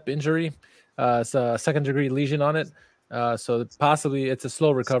bicep injury. It's a second-degree lesion on it. So possibly it's a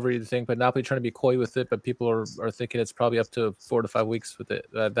slow recovery, I think, but Napoli trying to be coy with it, but people are thinking it's probably up to 4 to 5 weeks with it.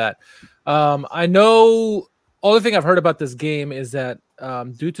 I know only thing I've heard about this game is that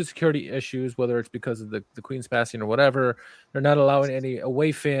due to security issues, whether it's because of the Queen's passing or whatever, they're not allowing any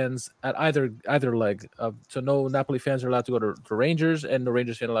away fans at either leg. So no Napoli fans are allowed to go to Rangers, and the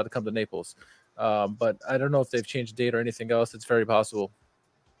Rangers fans are allowed to come to Naples. But I don't know if they've changed date or anything else. It's very possible.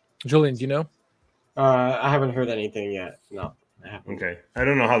 Julian, do you know? I haven't heard anything yet. No, I haven't. Okay. I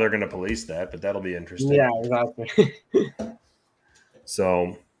don't know how they're going to police that, but that'll be interesting. Yeah, exactly.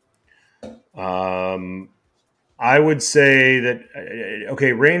 So, I would say that,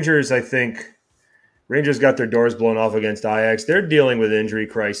 Rangers, I think Rangers got their doors blown off against Ajax. They're dealing with injury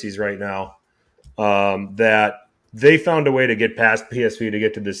crises right now, that they found a way to get past PSV to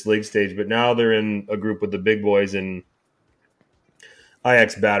get to this league stage, but now they're in a group with the big boys, and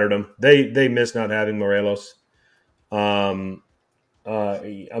Ajax battered them. They miss not having Morelos, among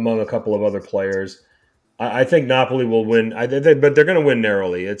a couple of other players. I think Napoli will win, but they're going to win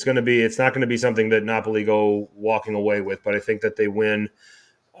narrowly. It's not going to be something that Napoli go walking away with, but I think that they win.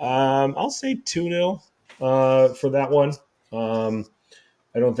 I'll say 2-0 for that one.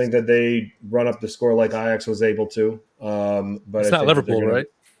 I don't think that they run up the score like Ajax was able to. But it's not Liverpool, right?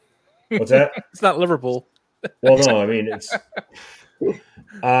 What's that? It's not Liverpool. Well, no, I mean it's.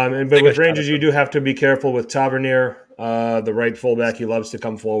 But with Rangers, you do have to be careful with Tavernier, the right fullback. He loves to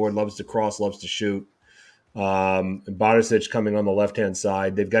come forward, loves to cross, loves to shoot. Barisic coming on the left-hand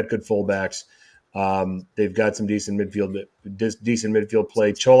side. They've got good fullbacks. They've got some decent midfield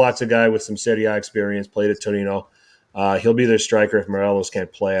play. Cholot's a guy with some Serie A experience, played at Torino. He'll be their striker if Morelos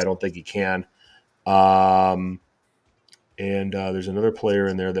can't play. I don't think he can. And there's another player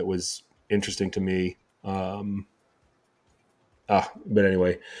in there that was interesting to me. But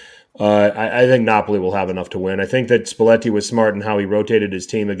anyway, I think Napoli will have enough to win. I think that Spalletti was smart in how he rotated his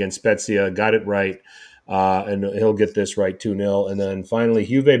team against Spezia, got it right, and he'll get this right 2-0. And then finally,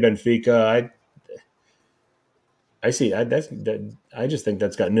 Juve Benfica. I just think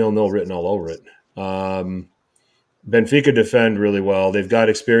that's got 0-0 written all over it. Benfica defend really well. They've got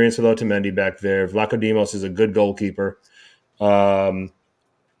experience with Otamendi back there. Vlachodimos is a good goalkeeper. There's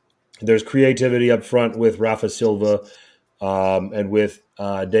creativity up front with Rafa Silva. and with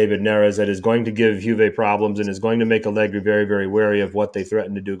David Neres that is going to give Juve problems and is going to make Allegri very, very wary of what they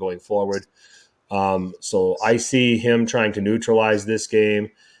threaten to do going forward. So I see him trying to neutralize this game.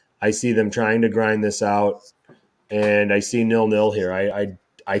 I see them trying to grind this out, and I see 0-0 here.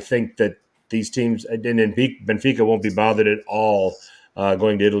 I think that these teams, and Benfica won't be bothered at all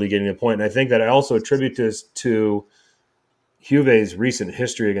going to Italy, getting a point. And I think that I also attribute this to Juve's recent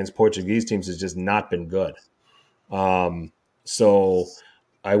history against Portuguese teams has just not been good. So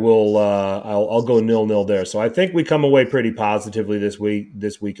I will. I'll go 0-0 there. So I think we come away pretty positively this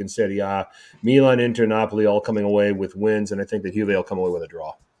week in Serie A. Milan, Inter, Napoli all coming away with wins, and I think that Juve will come away with a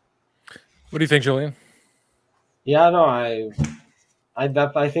draw. What do you think, Julian? Yeah, no, I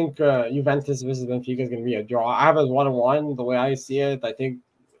think Juventus versus Benfica is going to be a draw. I have it 1-1. The way I see it, I think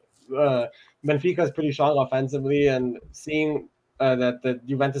Benfica is pretty strong offensively, and seeing that the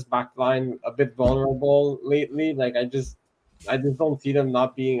Juventus backline a bit vulnerable lately, like I just don't see them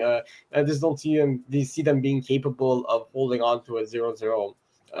not being. I just don't see them being capable of holding on to a 0-0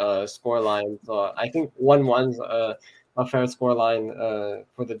 scoreline. So I think 1-1's a fair scoreline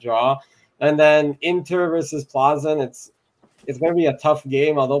for the draw. And then Inter versus Plazen, it's going to be a tough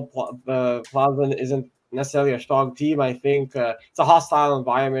game, although Plazen isn't necessarily a strong team. I think it's a hostile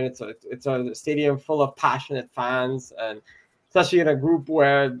environment. It's a stadium full of passionate fans, and especially in a group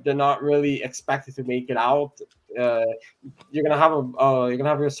where they're not really expected to make it out, you're gonna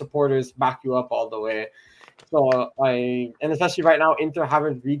have your supporters back you up all the way. So and especially right now, Inter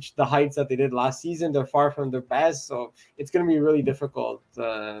haven't reached the heights that they did last season. They're far from their best, so it's gonna be really difficult.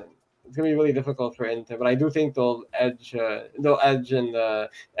 It's gonna be really difficult for Inter, but I do think they'll edge and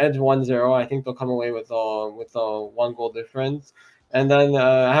edge 1-0. I think they'll come away with a 1 goal difference, and then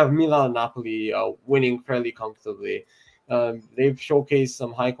I have Milan and Napoli winning fairly comfortably. They've showcased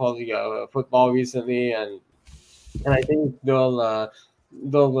some high quality football recently, and I think they'll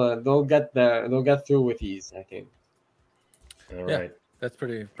get there. They'll get through with ease, I think. All right, yeah, that's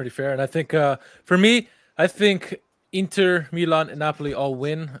pretty fair. And I think for me, I think Inter, Milan, and Napoli all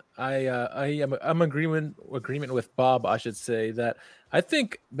win. I'm agreement with Bob. I should say that I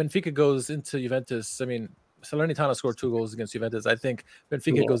think Benfica goes into Juventus. I mean, Salernitana scored 2 goals against Juventus. I think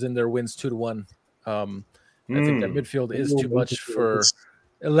Benfica goes in there, wins 2-1. I think that midfield is too much for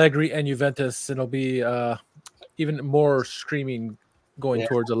Allegri and Juventus, and it'll be even more screaming going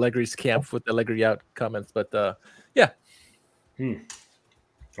towards Allegri's camp with Allegri out comments. But yeah.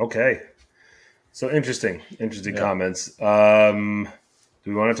 Okay. So interesting comments. Do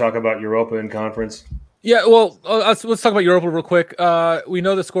we want to talk about Europa in conference? Yeah, well, let's talk about Europa real quick. We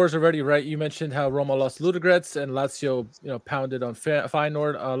know the scores already, right? You mentioned how Roma lost Ludogorets and Lazio, pounded on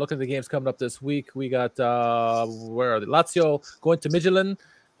Feyenoord. Look at the games coming up this week. We got where are they? Lazio going to Midtjylland,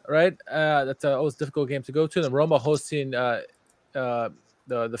 right? That's always a difficult game to go to. And Roma hosting the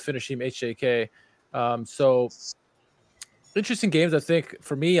Finnish team HJK. So interesting games. I think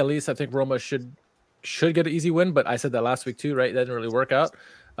for me, at least, I think Roma should get an easy win. But I said that last week too, right? That didn't really work out.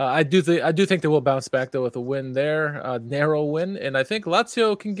 I do think they will bounce back though with a win there, narrow win, and I think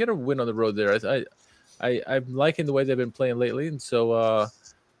Lazio can get a win on the road there. I'm liking the way they've been playing lately, and so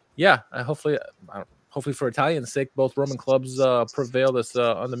hopefully for Italians' sake, both Roman clubs prevail this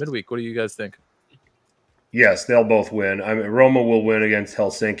on the midweek. What do you guys think? Yes, they'll both win. I mean, Roma will win against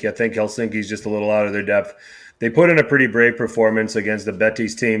Helsinki. I think Helsinki's just a little out of their depth. They put in a pretty brave performance against the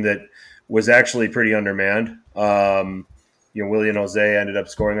Betis team that was actually pretty undermanned. Willian Jose ended up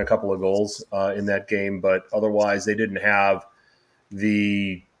scoring a couple of goals in that game, but otherwise they didn't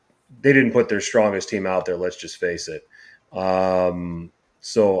put their strongest team out there. Let's just face it.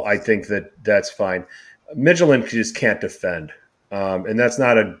 So I think that's fine. Midtjylland just can't defend, and that's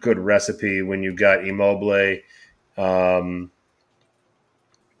not a good recipe when you've got Immobile, and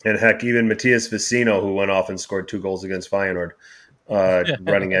heck, even Matthias Vecino, who went off and scored 2 goals against Feyenoord,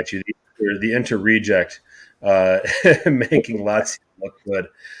 running at you. The Inter reject. Making Lazio look good.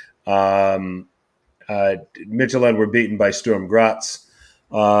 Midtjylland were beaten by Sturm Graz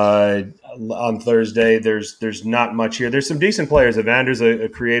on Thursday. There's not much here. There's some decent players. Evander's a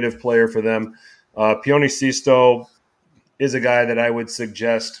creative player for them. Pione Sisto is a guy that I would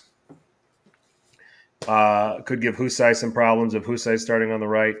suggest could give Husai some problems if Husai's starting on the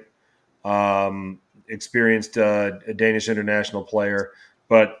right. Experienced a Danish international player,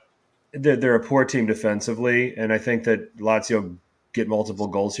 but they're a poor team defensively, and I think that Lazio get multiple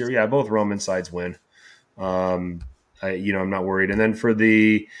goals here. Yeah, both Roman sides win. I'm not worried. And then for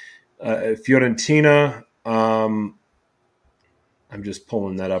the Fiorentina, I'm just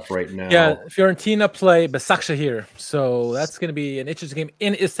pulling that up right now. Yeah, Fiorentina play Başakşehir here, so that's going to be an interesting game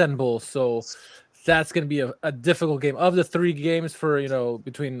in Istanbul. So that's going to be a difficult game. Of the 3 games for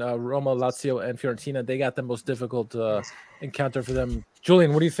between Roma, Lazio, and Fiorentina, they got the most difficult encounter for them.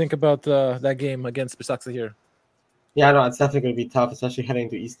 Julian, what do you think about that game against Başakşehir? Yeah, no, it's definitely going to be tough, especially heading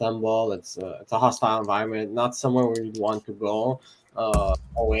to Istanbul. It's a hostile environment, not somewhere where you'd want to go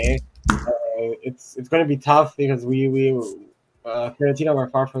away. It's going to be tough because Fiorentina were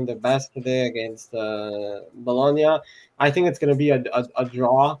far from the best today against Bologna. I think it's going to be a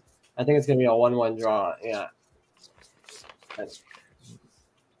draw. I think it's going to be a 1-1 draw. Yeah.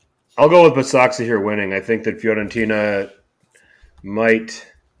 I'll go with Başakşehir winning. I think that Fiorentina might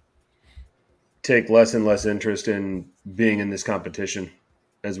take less and less interest in being in this competition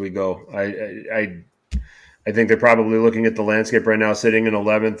as we go. I think they're probably looking at the landscape right now, sitting in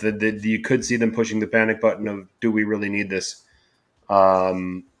 11th. That you could see them pushing the panic button of, do we really need this?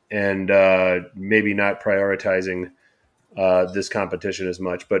 And maybe not prioritizing this competition as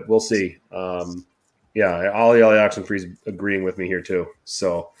much, but we'll see. Yeah, Ollie Oxenfree's agreeing with me here too.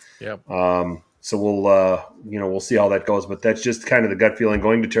 So, yeah. So we'll see how that goes. But that's just kind of the gut feeling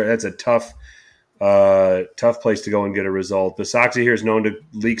going to. That's a tough place to go and get a result. Başakşehir is known to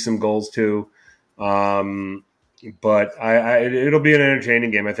leak some goals too. But it'll be an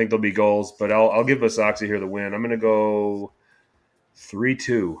entertaining game. I think there'll be goals, but I'll give Başakşehir the win. I'm going to go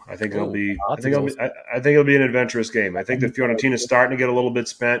 3-2. I think it'll be an adventurous game. I think that Fiorentina's starting to get a little bit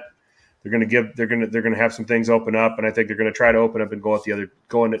spent. They're going to have some things open up, and I think they're going to try to open up and go at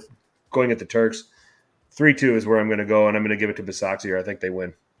the Turks. 3-2 is where I'm going to go, and I'm going to give it to Başakşehir. I think they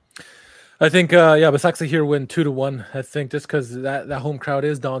win. I think Başakşehir win 2-1. I think just because that home crowd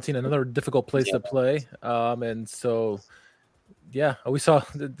is daunting, another difficult place to play, and so yeah, we saw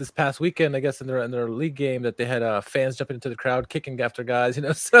this past weekend, I guess, in their league game that they had fans jumping into the crowd, kicking after guys.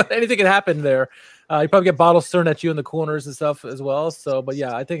 So anything can happen there. You probably get bottles thrown at you in the corners and stuff as well. So, but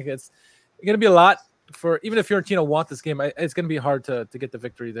yeah, I think it's going to be a lot for, even if Fiorentina want this game, it's going to be hard to get the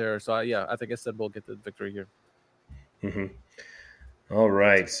victory there. So I think we'll get the victory here. Mm-hmm. All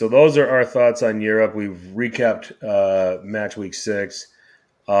right. So those are our thoughts on Europe. We've recapped match week 6.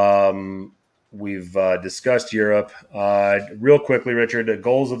 We've discussed Europe. Real quickly, Richard, the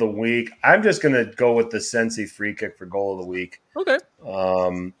goals of the week. I'm just going to go with the Sensi free kick for goal of the week. Okay.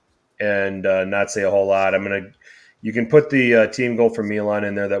 And not say a whole lot. You can put the team goal for Milan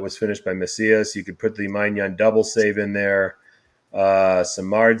in there that was finished by Macias. You could put the Maignan double save in there.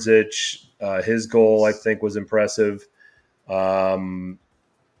 Samardzic, his goal, I think, was impressive. And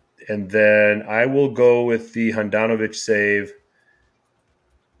then I will go with the Handanovic save.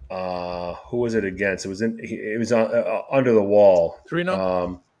 Who was it against? It was under the wall.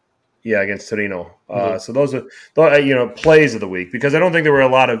 Torino. Against Torino. So those are plays of the week, because I don't think there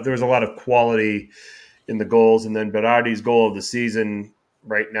was a lot of quality in the goals. And then Berardi's goal of the season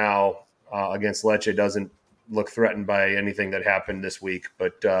right now against Lecce doesn't look threatened by anything that happened this week.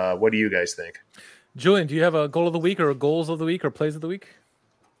 But what do you guys think? Julian, do you have a goal of the week or goals of the week or plays of the week?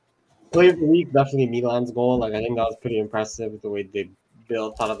 Play of the week, definitely Milan's goal. I think that was pretty impressive, the way they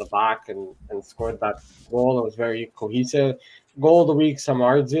built out of the back and scored that goal. It was very cohesive. Goal of the week,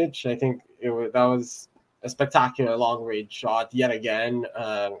 Samardzic. I think that was a spectacular long-range shot yet again.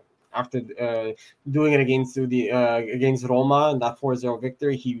 After doing it against Roma and that 4-0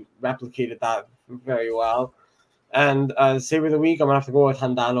 victory, he replicated that very well. And save of the week, I'm going to have to go with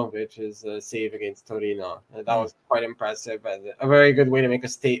Handanovic's save against Torino. That was quite impressive and a very good way to make a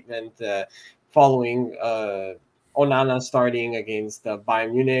statement following Onana starting against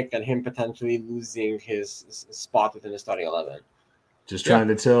Bayern Munich and him potentially losing his spot within the starting 11. Just trying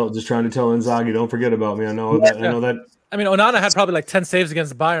to tell Inzaghi, don't forget about me. I know that. I mean, Onana had probably like 10 saves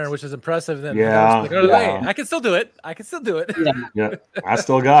against Bayern, which is impressive. Then I can still do it. Yeah, I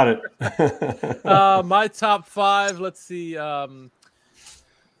still got it. My top 5. Let's see.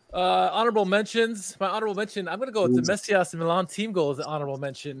 Honorable mentions. My honorable mention, I'm going to go with the Messias Milan team goal as an honorable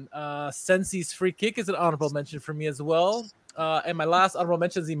mention. Sensi's free kick is an honorable mention for me as well. And my last honorable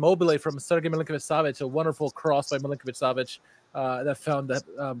mention is Immobile from Sergej Milinkovic-Savic, a wonderful cross by Milinkovic-Savic that found that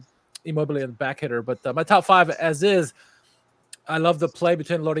Immobile in the back hitter. But my top 5 as is, I love the play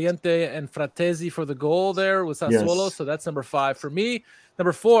between Loriente and Fratesi for the goal there with Sassuolo. Yes. So that's number 5 for me.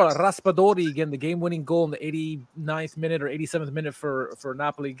 Number 4, Raspadori, again, the game-winning goal in the 89th minute or 87th minute for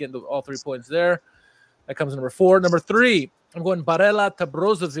Napoli, getting all 3 points there. That comes in number 4. Number 3, I'm going Barella to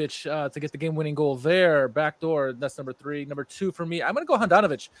Brozovic to get the game-winning goal there. Backdoor, that's number 3. Number 2 for me, I'm going to go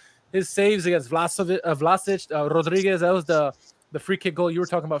Handanovic. His saves against Vlasic, Rodriguez, that was the free kick goal you were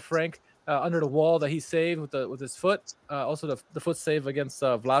talking about, Frank, under the wall that he saved with his foot. Also the foot save against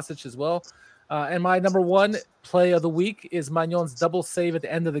Vlasic as well. And my number one play of the week is Magnon's double save at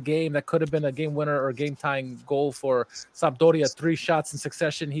the end of the game. That could have been a game winner or game tying goal for Sampdoria. 3 shots in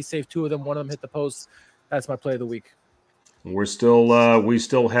succession. He saved 2 of them. One of them hit the post. That's my play of the week. We still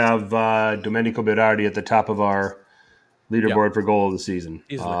have Domenico Berardi at the top of our leaderboard for goal of the season.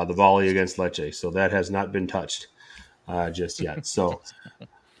 The volley against Lecce. So that has not been touched just yet. So.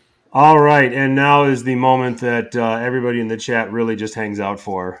 All right, and now is the moment that everybody in the chat really just hangs out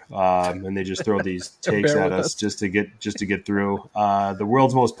for, and they just throw these takes at us just to get through. The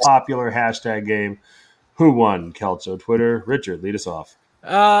world's most popular hashtag game. Who won? Calcio Twitter. Richard, lead us off.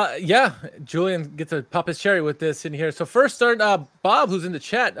 Yeah, Julian gets to pop his cherry with this in here. So first, Bob, who's in the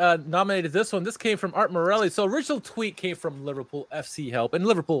chat, nominated this one. This came from Art Morelli. So original tweet came from Liverpool FC Help and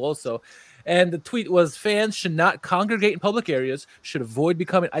Liverpool also. And the tweet was, fans should not congregate in public areas, should avoid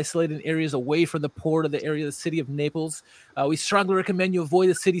becoming isolated in areas away from the port of the area of the city of Naples. We strongly recommend you avoid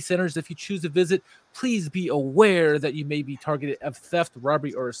the city centers. If you choose to visit, please be aware that you may be targeted of theft,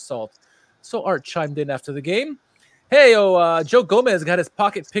 robbery, or assault. So Art chimed in after the game. Hey, Joe Gomez got his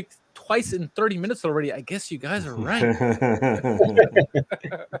pocket picked twice in 30 minutes already. I guess you guys are right.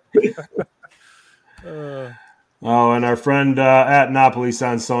 And our friend at Napoli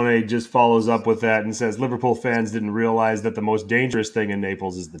Sansone just follows up with that and says Liverpool fans didn't realize that the most dangerous thing in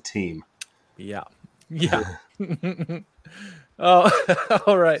Naples is the team. Yeah. Oh,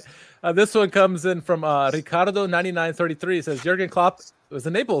 all right. This one comes in from Ricardo9933. It says Jurgen Klopp was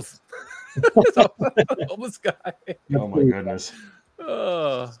in Naples. Homeless guy. Oh my goodness.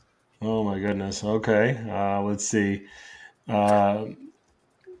 Oh my goodness. Okay. Let's see.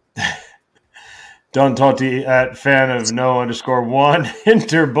 Don Totti at fan of no_1.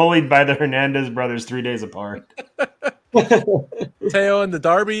 Inter bullied by the Hernandez brothers 3 days apart. Teo in the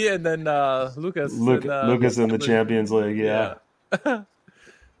derby, and then Lucas. Lucas in the Champions League. Yeah. All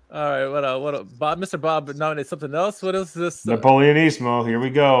right. What? Bob, Mr. Bob nominated something else. What is this? Napoleonismo. Here we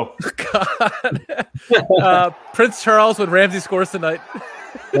go. God. Prince Charles when Ramsey scores tonight.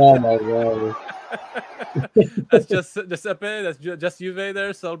 Oh my God. That's just Giuseppe. That's just Juve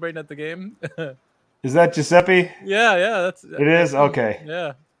there celebrating at the game. Is that Giuseppe? Yeah. It is? Okay.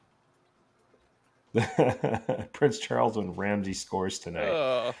 Yeah. Prince Charles when Ramsey scores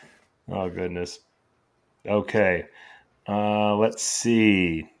tonight. Oh goodness. Okay. Let's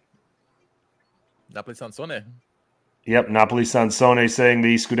see. Napoli Sansone. Yep, Napoli Sansone saying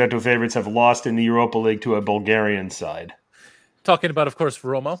the Scudetto favorites have lost in the Europa League to a Bulgarian side. Talking about, of course,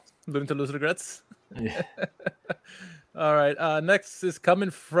 Roma. Living to lose regrets. Yeah. All right. Next is coming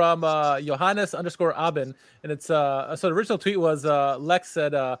from Johannes_Abin. And it's so the original tweet was Lex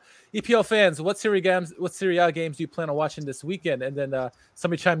said, EPL fans, what Serie A games do you plan on watching this weekend? And then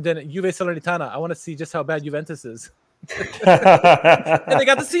somebody chimed in, Juve Salernitana. I want to see just how bad Juventus is. And they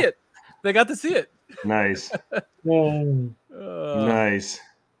got to see it. Nice. Nice.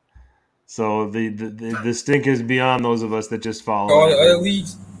 So the stink is beyond those of us that just follow. All the other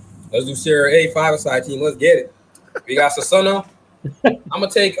leagues, let's do Serie A 5-a-side team. Let's get it. We got Sassuolo. I'm gonna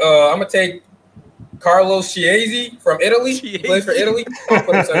take Carlos Chiesi from Italy. He plays for Italy. I'll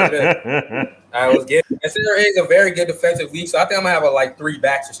put him center mid. All right, let's get it. And Serie A is a very good defensive league, so I think I'm gonna have 3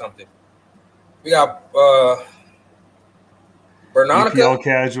 backs or something. We got Bernanica. EPL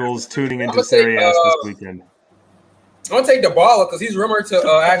casuals tuning into Serie A this weekend. I'm gonna take Dybala because he's rumored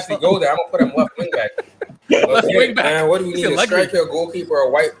to actually go there. I'm gonna put him left wing back. Left wing back. Man, what do we need? A striker, a goalkeeper, a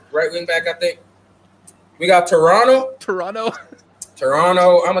right wing back? I think we got Toronto. I'm gonna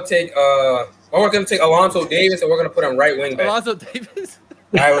take. We're gonna take Alonso Davis, and we're gonna put him right wing back. Alonso Davis.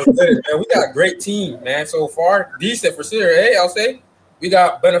 I was good, man. We got a great team, man. So far, decent for Serie A. I'll say we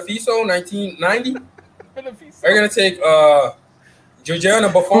got Beneficio 1990. We're gonna take Giuliano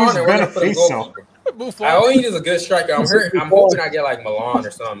Buffon, and we're gonna put a goalkeeper. All he is a good striker. I'm hoping I get Milan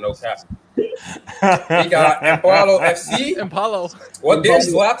or something. No cap. We got Impalo FC. Impalo. What did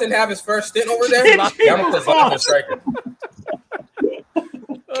Zlatan have his first stint over there? Yeah, I'm gonna put Zlatan striker.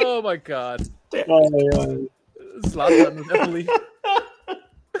 Oh my God. Oh my God. Zlatan definitely.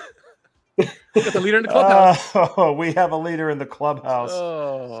 Got the leader in the clubhouse. Oh, we have a leader in the clubhouse.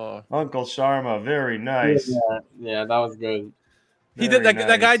 Oh, Uncle Sharma, very nice. Yeah, that was good. He did that. Nice.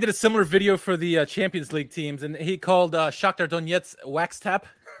 That guy did a similar video for the Champions League teams, and he called Shakhtar Donetsk wax tap.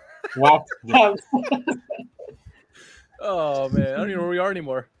 Wax tap. Oh man, I don't even know where we are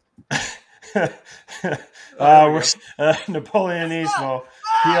anymore. We're Napoleonismo.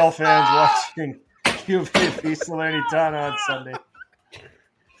 PL fans watching Juve v Salernitana on Sunday.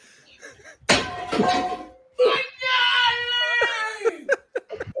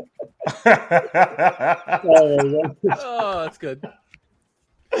 Oh, that's good.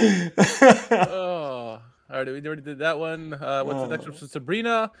 Oh, all right. We already did that one. What's the next one? So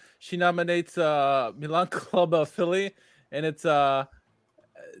Sabrina, she nominates Milan Club of Philly, and it's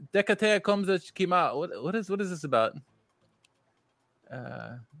Decatea comes Kima. What is this about?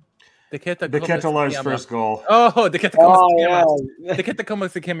 Ketelaar's first goal. Oh, Deketa comes yeah. Deketa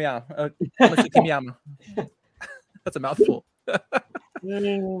comes Kimiama. That's a mouthful.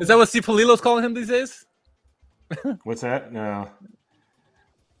 Is that what Cipolilo's calling him these days? What's that? No.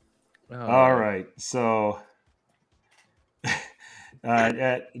 All right. So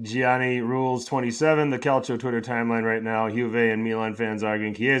at Gianni Rules 27, the Calcio Twitter timeline right now, Juve and Milan fans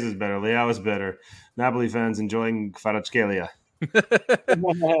arguing Chiesa is better, Leao is better. Napoli fans enjoying Kvaratskhelia.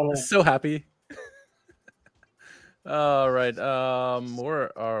 So happy. All right.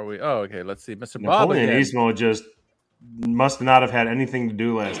 Where are we? Oh, okay. Let's see. Mr. Bob Napoleon again. Ismo just must not have had anything to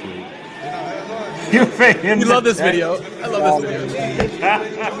do last week. We love this video. I love this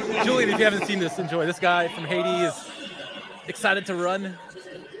video. Julian, if you haven't seen this, enjoy. This guy from Haiti is excited to run.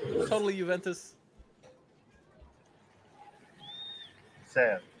 Totally Juventus.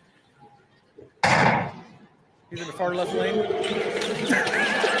 Sam. He's in the far left lane.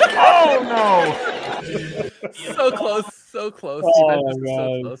 Oh, no. So close. So close. Oh,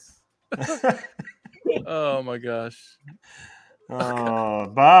 Juventus is so close. Oh, my gosh.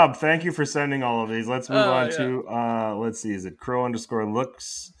 Bob, thank you for sending all of these. Let's move on to, let's see, is it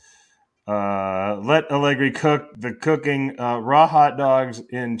Crow_looks? Let Allegri cook the cooking raw hot dogs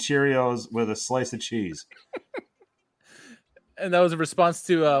in Cheerios with a slice of cheese. And that was a response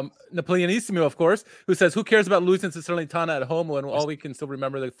to Napoleonissimo, of course, who says, who cares about losing to Salernitana at home when all we can still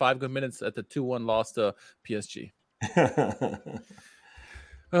remember the 5 good minutes at the 2-1 loss to PSG.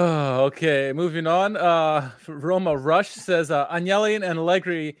 Oh, okay. Moving on. Roma Rush says Agnelli and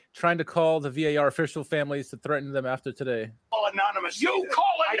Allegri trying to call the VAR official families to threaten them after today. Call anonymous. You call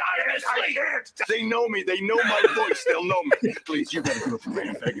anonymously. They know me. They know my voice. They'll know me. Please, you gotta do it for me.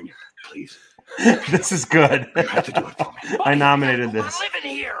 I'm begging you. Please. This is good. You have to do it for me. I nominated this. I'm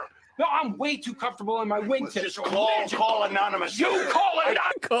living here. No, I'm way too comfortable in my wingtip. Call anonymous. You call it.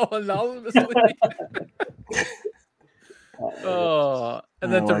 Call anonymously. Oh,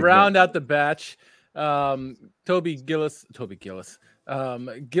 and then to round out the batch, Toby Gillis,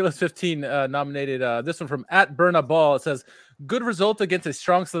 Gillis 15 nominated this one from @Burnaball. It says, good result against a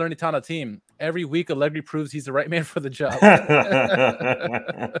strong Salernitana team. Every week, Allegri proves he's the right man for the job.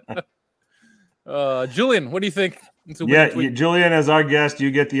 Julian, what do you think? Julian, as our guest, you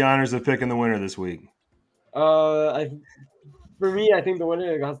get the honors of picking the winner this week. For me, I think the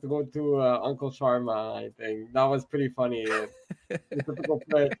winner has to go to Uncle Sharma. I think that was pretty funny. Typical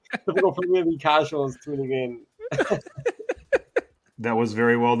Premier League casuals tuning in. That was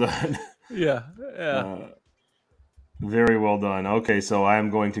very well done. Yeah. Very well done. Okay, so I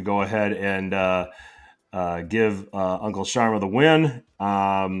am going to go ahead and give Uncle Sharma the win.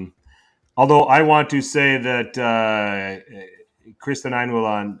 Although I want to say that Kristen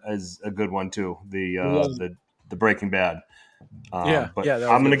Einwillan is a good one too. The Breaking Bad. But we're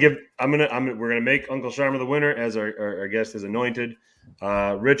gonna make Uncle Sharma the winner as our guest is anointed.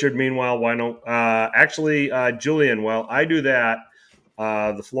 Richard, meanwhile, why don't Julian, while I do that,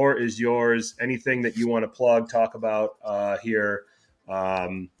 the floor is yours. Anything that you want to plug, talk about here,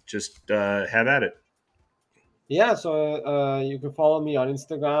 just have at it. Yeah, so you can follow me on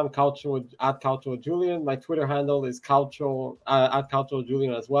Instagram, @CalcioJulian. My Twitter handle is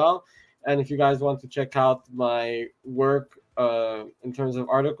 @CalcioJulian as well. And if you guys want to check out my work in terms of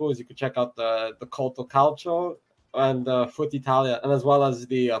articles, you can check out the Culto Calcio and Foot Italia, and as well as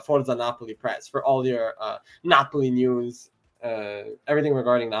the Forza Napoli Press for all your Napoli news, everything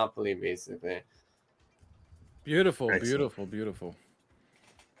regarding Napoli, basically. Beautiful, Excellent. beautiful.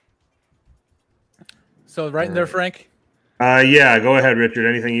 So right in there, Frank? Yeah, go ahead, Richard.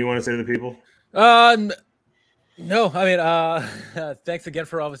 Anything you want to say to the people? No, I mean, thanks again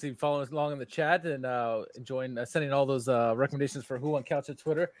for obviously following us along in the chat and enjoying sending all those recommendations for Who on Couch at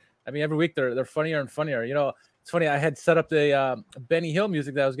Twitter. I mean, every week they're funnier and funnier. You know, it's funny. I had set up the Benny Hill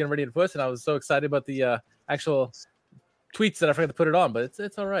music that I was getting ready to push, and I was so excited about the actual tweets that I forgot to put it on. But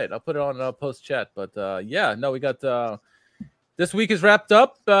it's all right. I'll put it on post chat. But we got this week is wrapped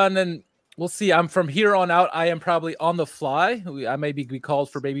up, and then we'll see. I'm from here on out. I am probably on the fly. I may be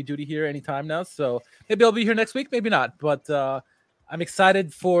called for baby duty here anytime now. So maybe I'll be here next week, maybe not. But I'm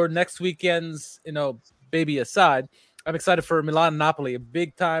excited for next weekend's, baby aside. I'm excited for Milan and Napoli, a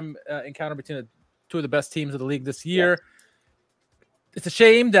big time encounter between two of the best teams of the league this year. Yeah. It's a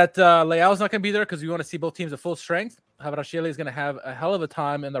shame that Leao's not going to be there because we want to see both teams at full strength. Kvaratskhelia is going to have a hell of a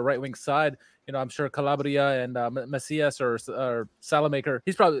time in the right wing side. I'm sure Calabria and Messias or Salamaker,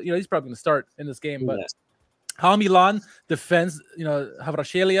 he's probably going to start in this game. But how Milan defends,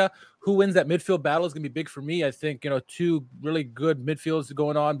 Kvaratskhelia, who wins that midfield battle is going to be big for me. I think, two really good midfields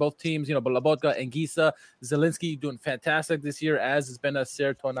going on, both teams, Lobotka and Gisa. Zielinski doing fantastic this year, as has been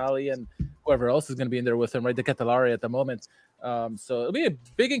Ser, Tonali, and whoever else is going to be in there with him, right? De Ketelare at the moment. So it'll be a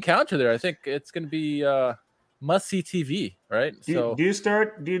big encounter there. I think it's going to be must-see TV, right? Do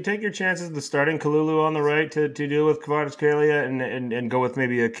you take your chances of starting Kalulu on the right to deal with Kvaratskhelia and go with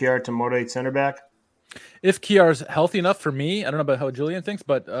maybe a Kiar Tomori center back? If Kiar's healthy enough for me, I don't know about how Julian thinks,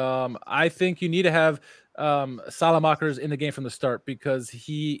 but I think you need to have Salamakers in the game from the start because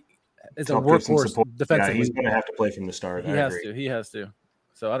he is a workhorse defensively. Yeah, he's going to have to play from the start. He has to.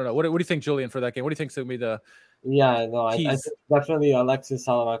 So I don't know. What do you think, Julian, for that game? What do you think is going to be the Yeah, no, I think definitely Alexis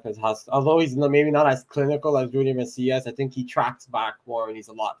Salamakers has, although he's maybe not as clinical as Junior Messias, I think he tracks back more and he's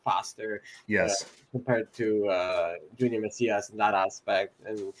a lot faster. Yes. Compared to Junior Messias in that aspect.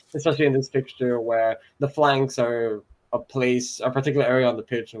 And especially in this fixture where the flanks are a particular area on the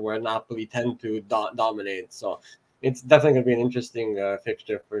pitch and where Napoli tend to dominate. So it's definitely going to be an interesting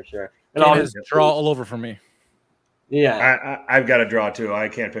fixture for sure. And obviously, draw all over for me. Yeah, I've got a draw too. I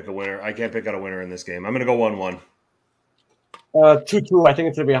can't pick a winner. I can't pick out a winner in this game. I'm going to go 1-1. 2-2. I think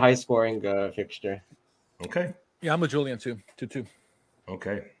it's going to be a high-scoring fixture. Okay. Yeah, I'm with Julian too. 2-2.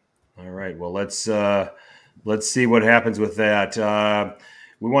 Okay. All right. Well, let's see what happens with that.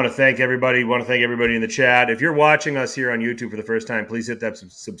 We want to thank everybody. We want to thank everybody in the chat. If you're watching us here on YouTube for the first time, please hit that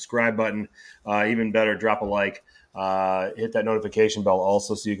subscribe button. Even better, drop a like. Hit that notification bell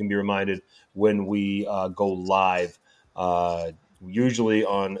also so you can be reminded when we go live. Usually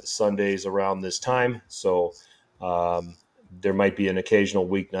on Sundays around this time. So there might be an occasional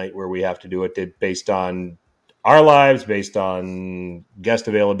weeknight where we have to do it based on our lives, based on guest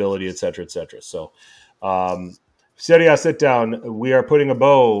availability, et cetera, et cetera. So Serie A Sit Down, we are putting a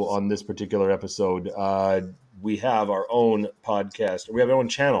bow on this particular episode. We have our own podcast. We have our own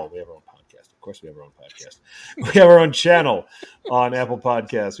channel. We have our own podcast. Of course, we have our own podcast. We have our own channel on Apple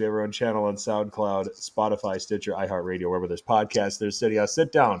Podcasts. We have our own channel on SoundCloud, Spotify, Stitcher, iHeartRadio, wherever there's podcasts. There's Serie A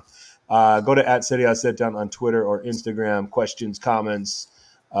Sit Down. Go to @SerieASitDown on Twitter or Instagram. Questions, comments,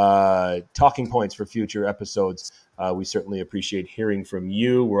 talking points for future episodes. We certainly appreciate hearing from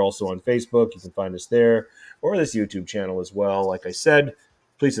you. We're also on Facebook. You can find us there or this YouTube channel as well. Like I said,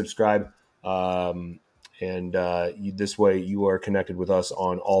 please subscribe. This way you are connected with us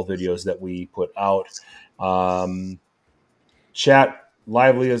on all videos that we put out. Chat,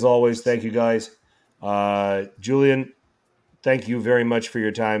 lively as always. Thank you, guys. Julian, thank you very much for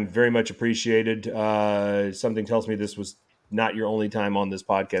your time. Very much appreciated. Something tells me this was not your only time on this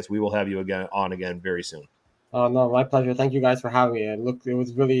podcast. We will have you again very soon. No, my pleasure. Thank you guys for having me.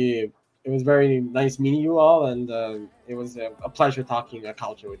 It was very nice meeting you all, and it was a pleasure talking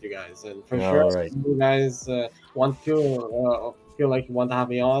culture with you guys. And for sure, if you guys feel like you want to have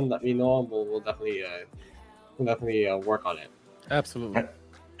me on, let me know, and we'll definitely work on it. Absolutely.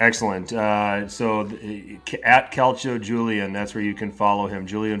 Excellent. So @Calcio Julian, that's where you can follow him.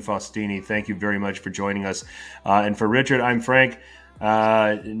 Julian Faustini, thank you very much for joining us. And for Richard, I'm Frank.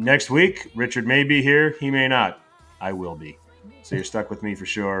 Next week, Richard may be here. He may not. I will be. So you're stuck with me for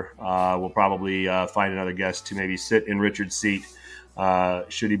sure. We'll probably find another guest to maybe sit in Richard's seat.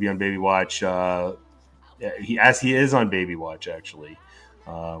 Should he be on Baby Watch? He is on Baby Watch, actually,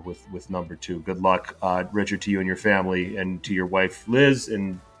 with number 2. Good luck, Richard, to you and your family, and to your wife, Liz,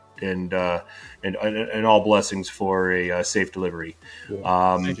 and all blessings for a safe delivery.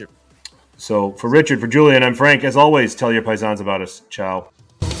 Thank you. So for Richard, for Julian, I'm Frank. As always, tell your paisans about us. Ciao.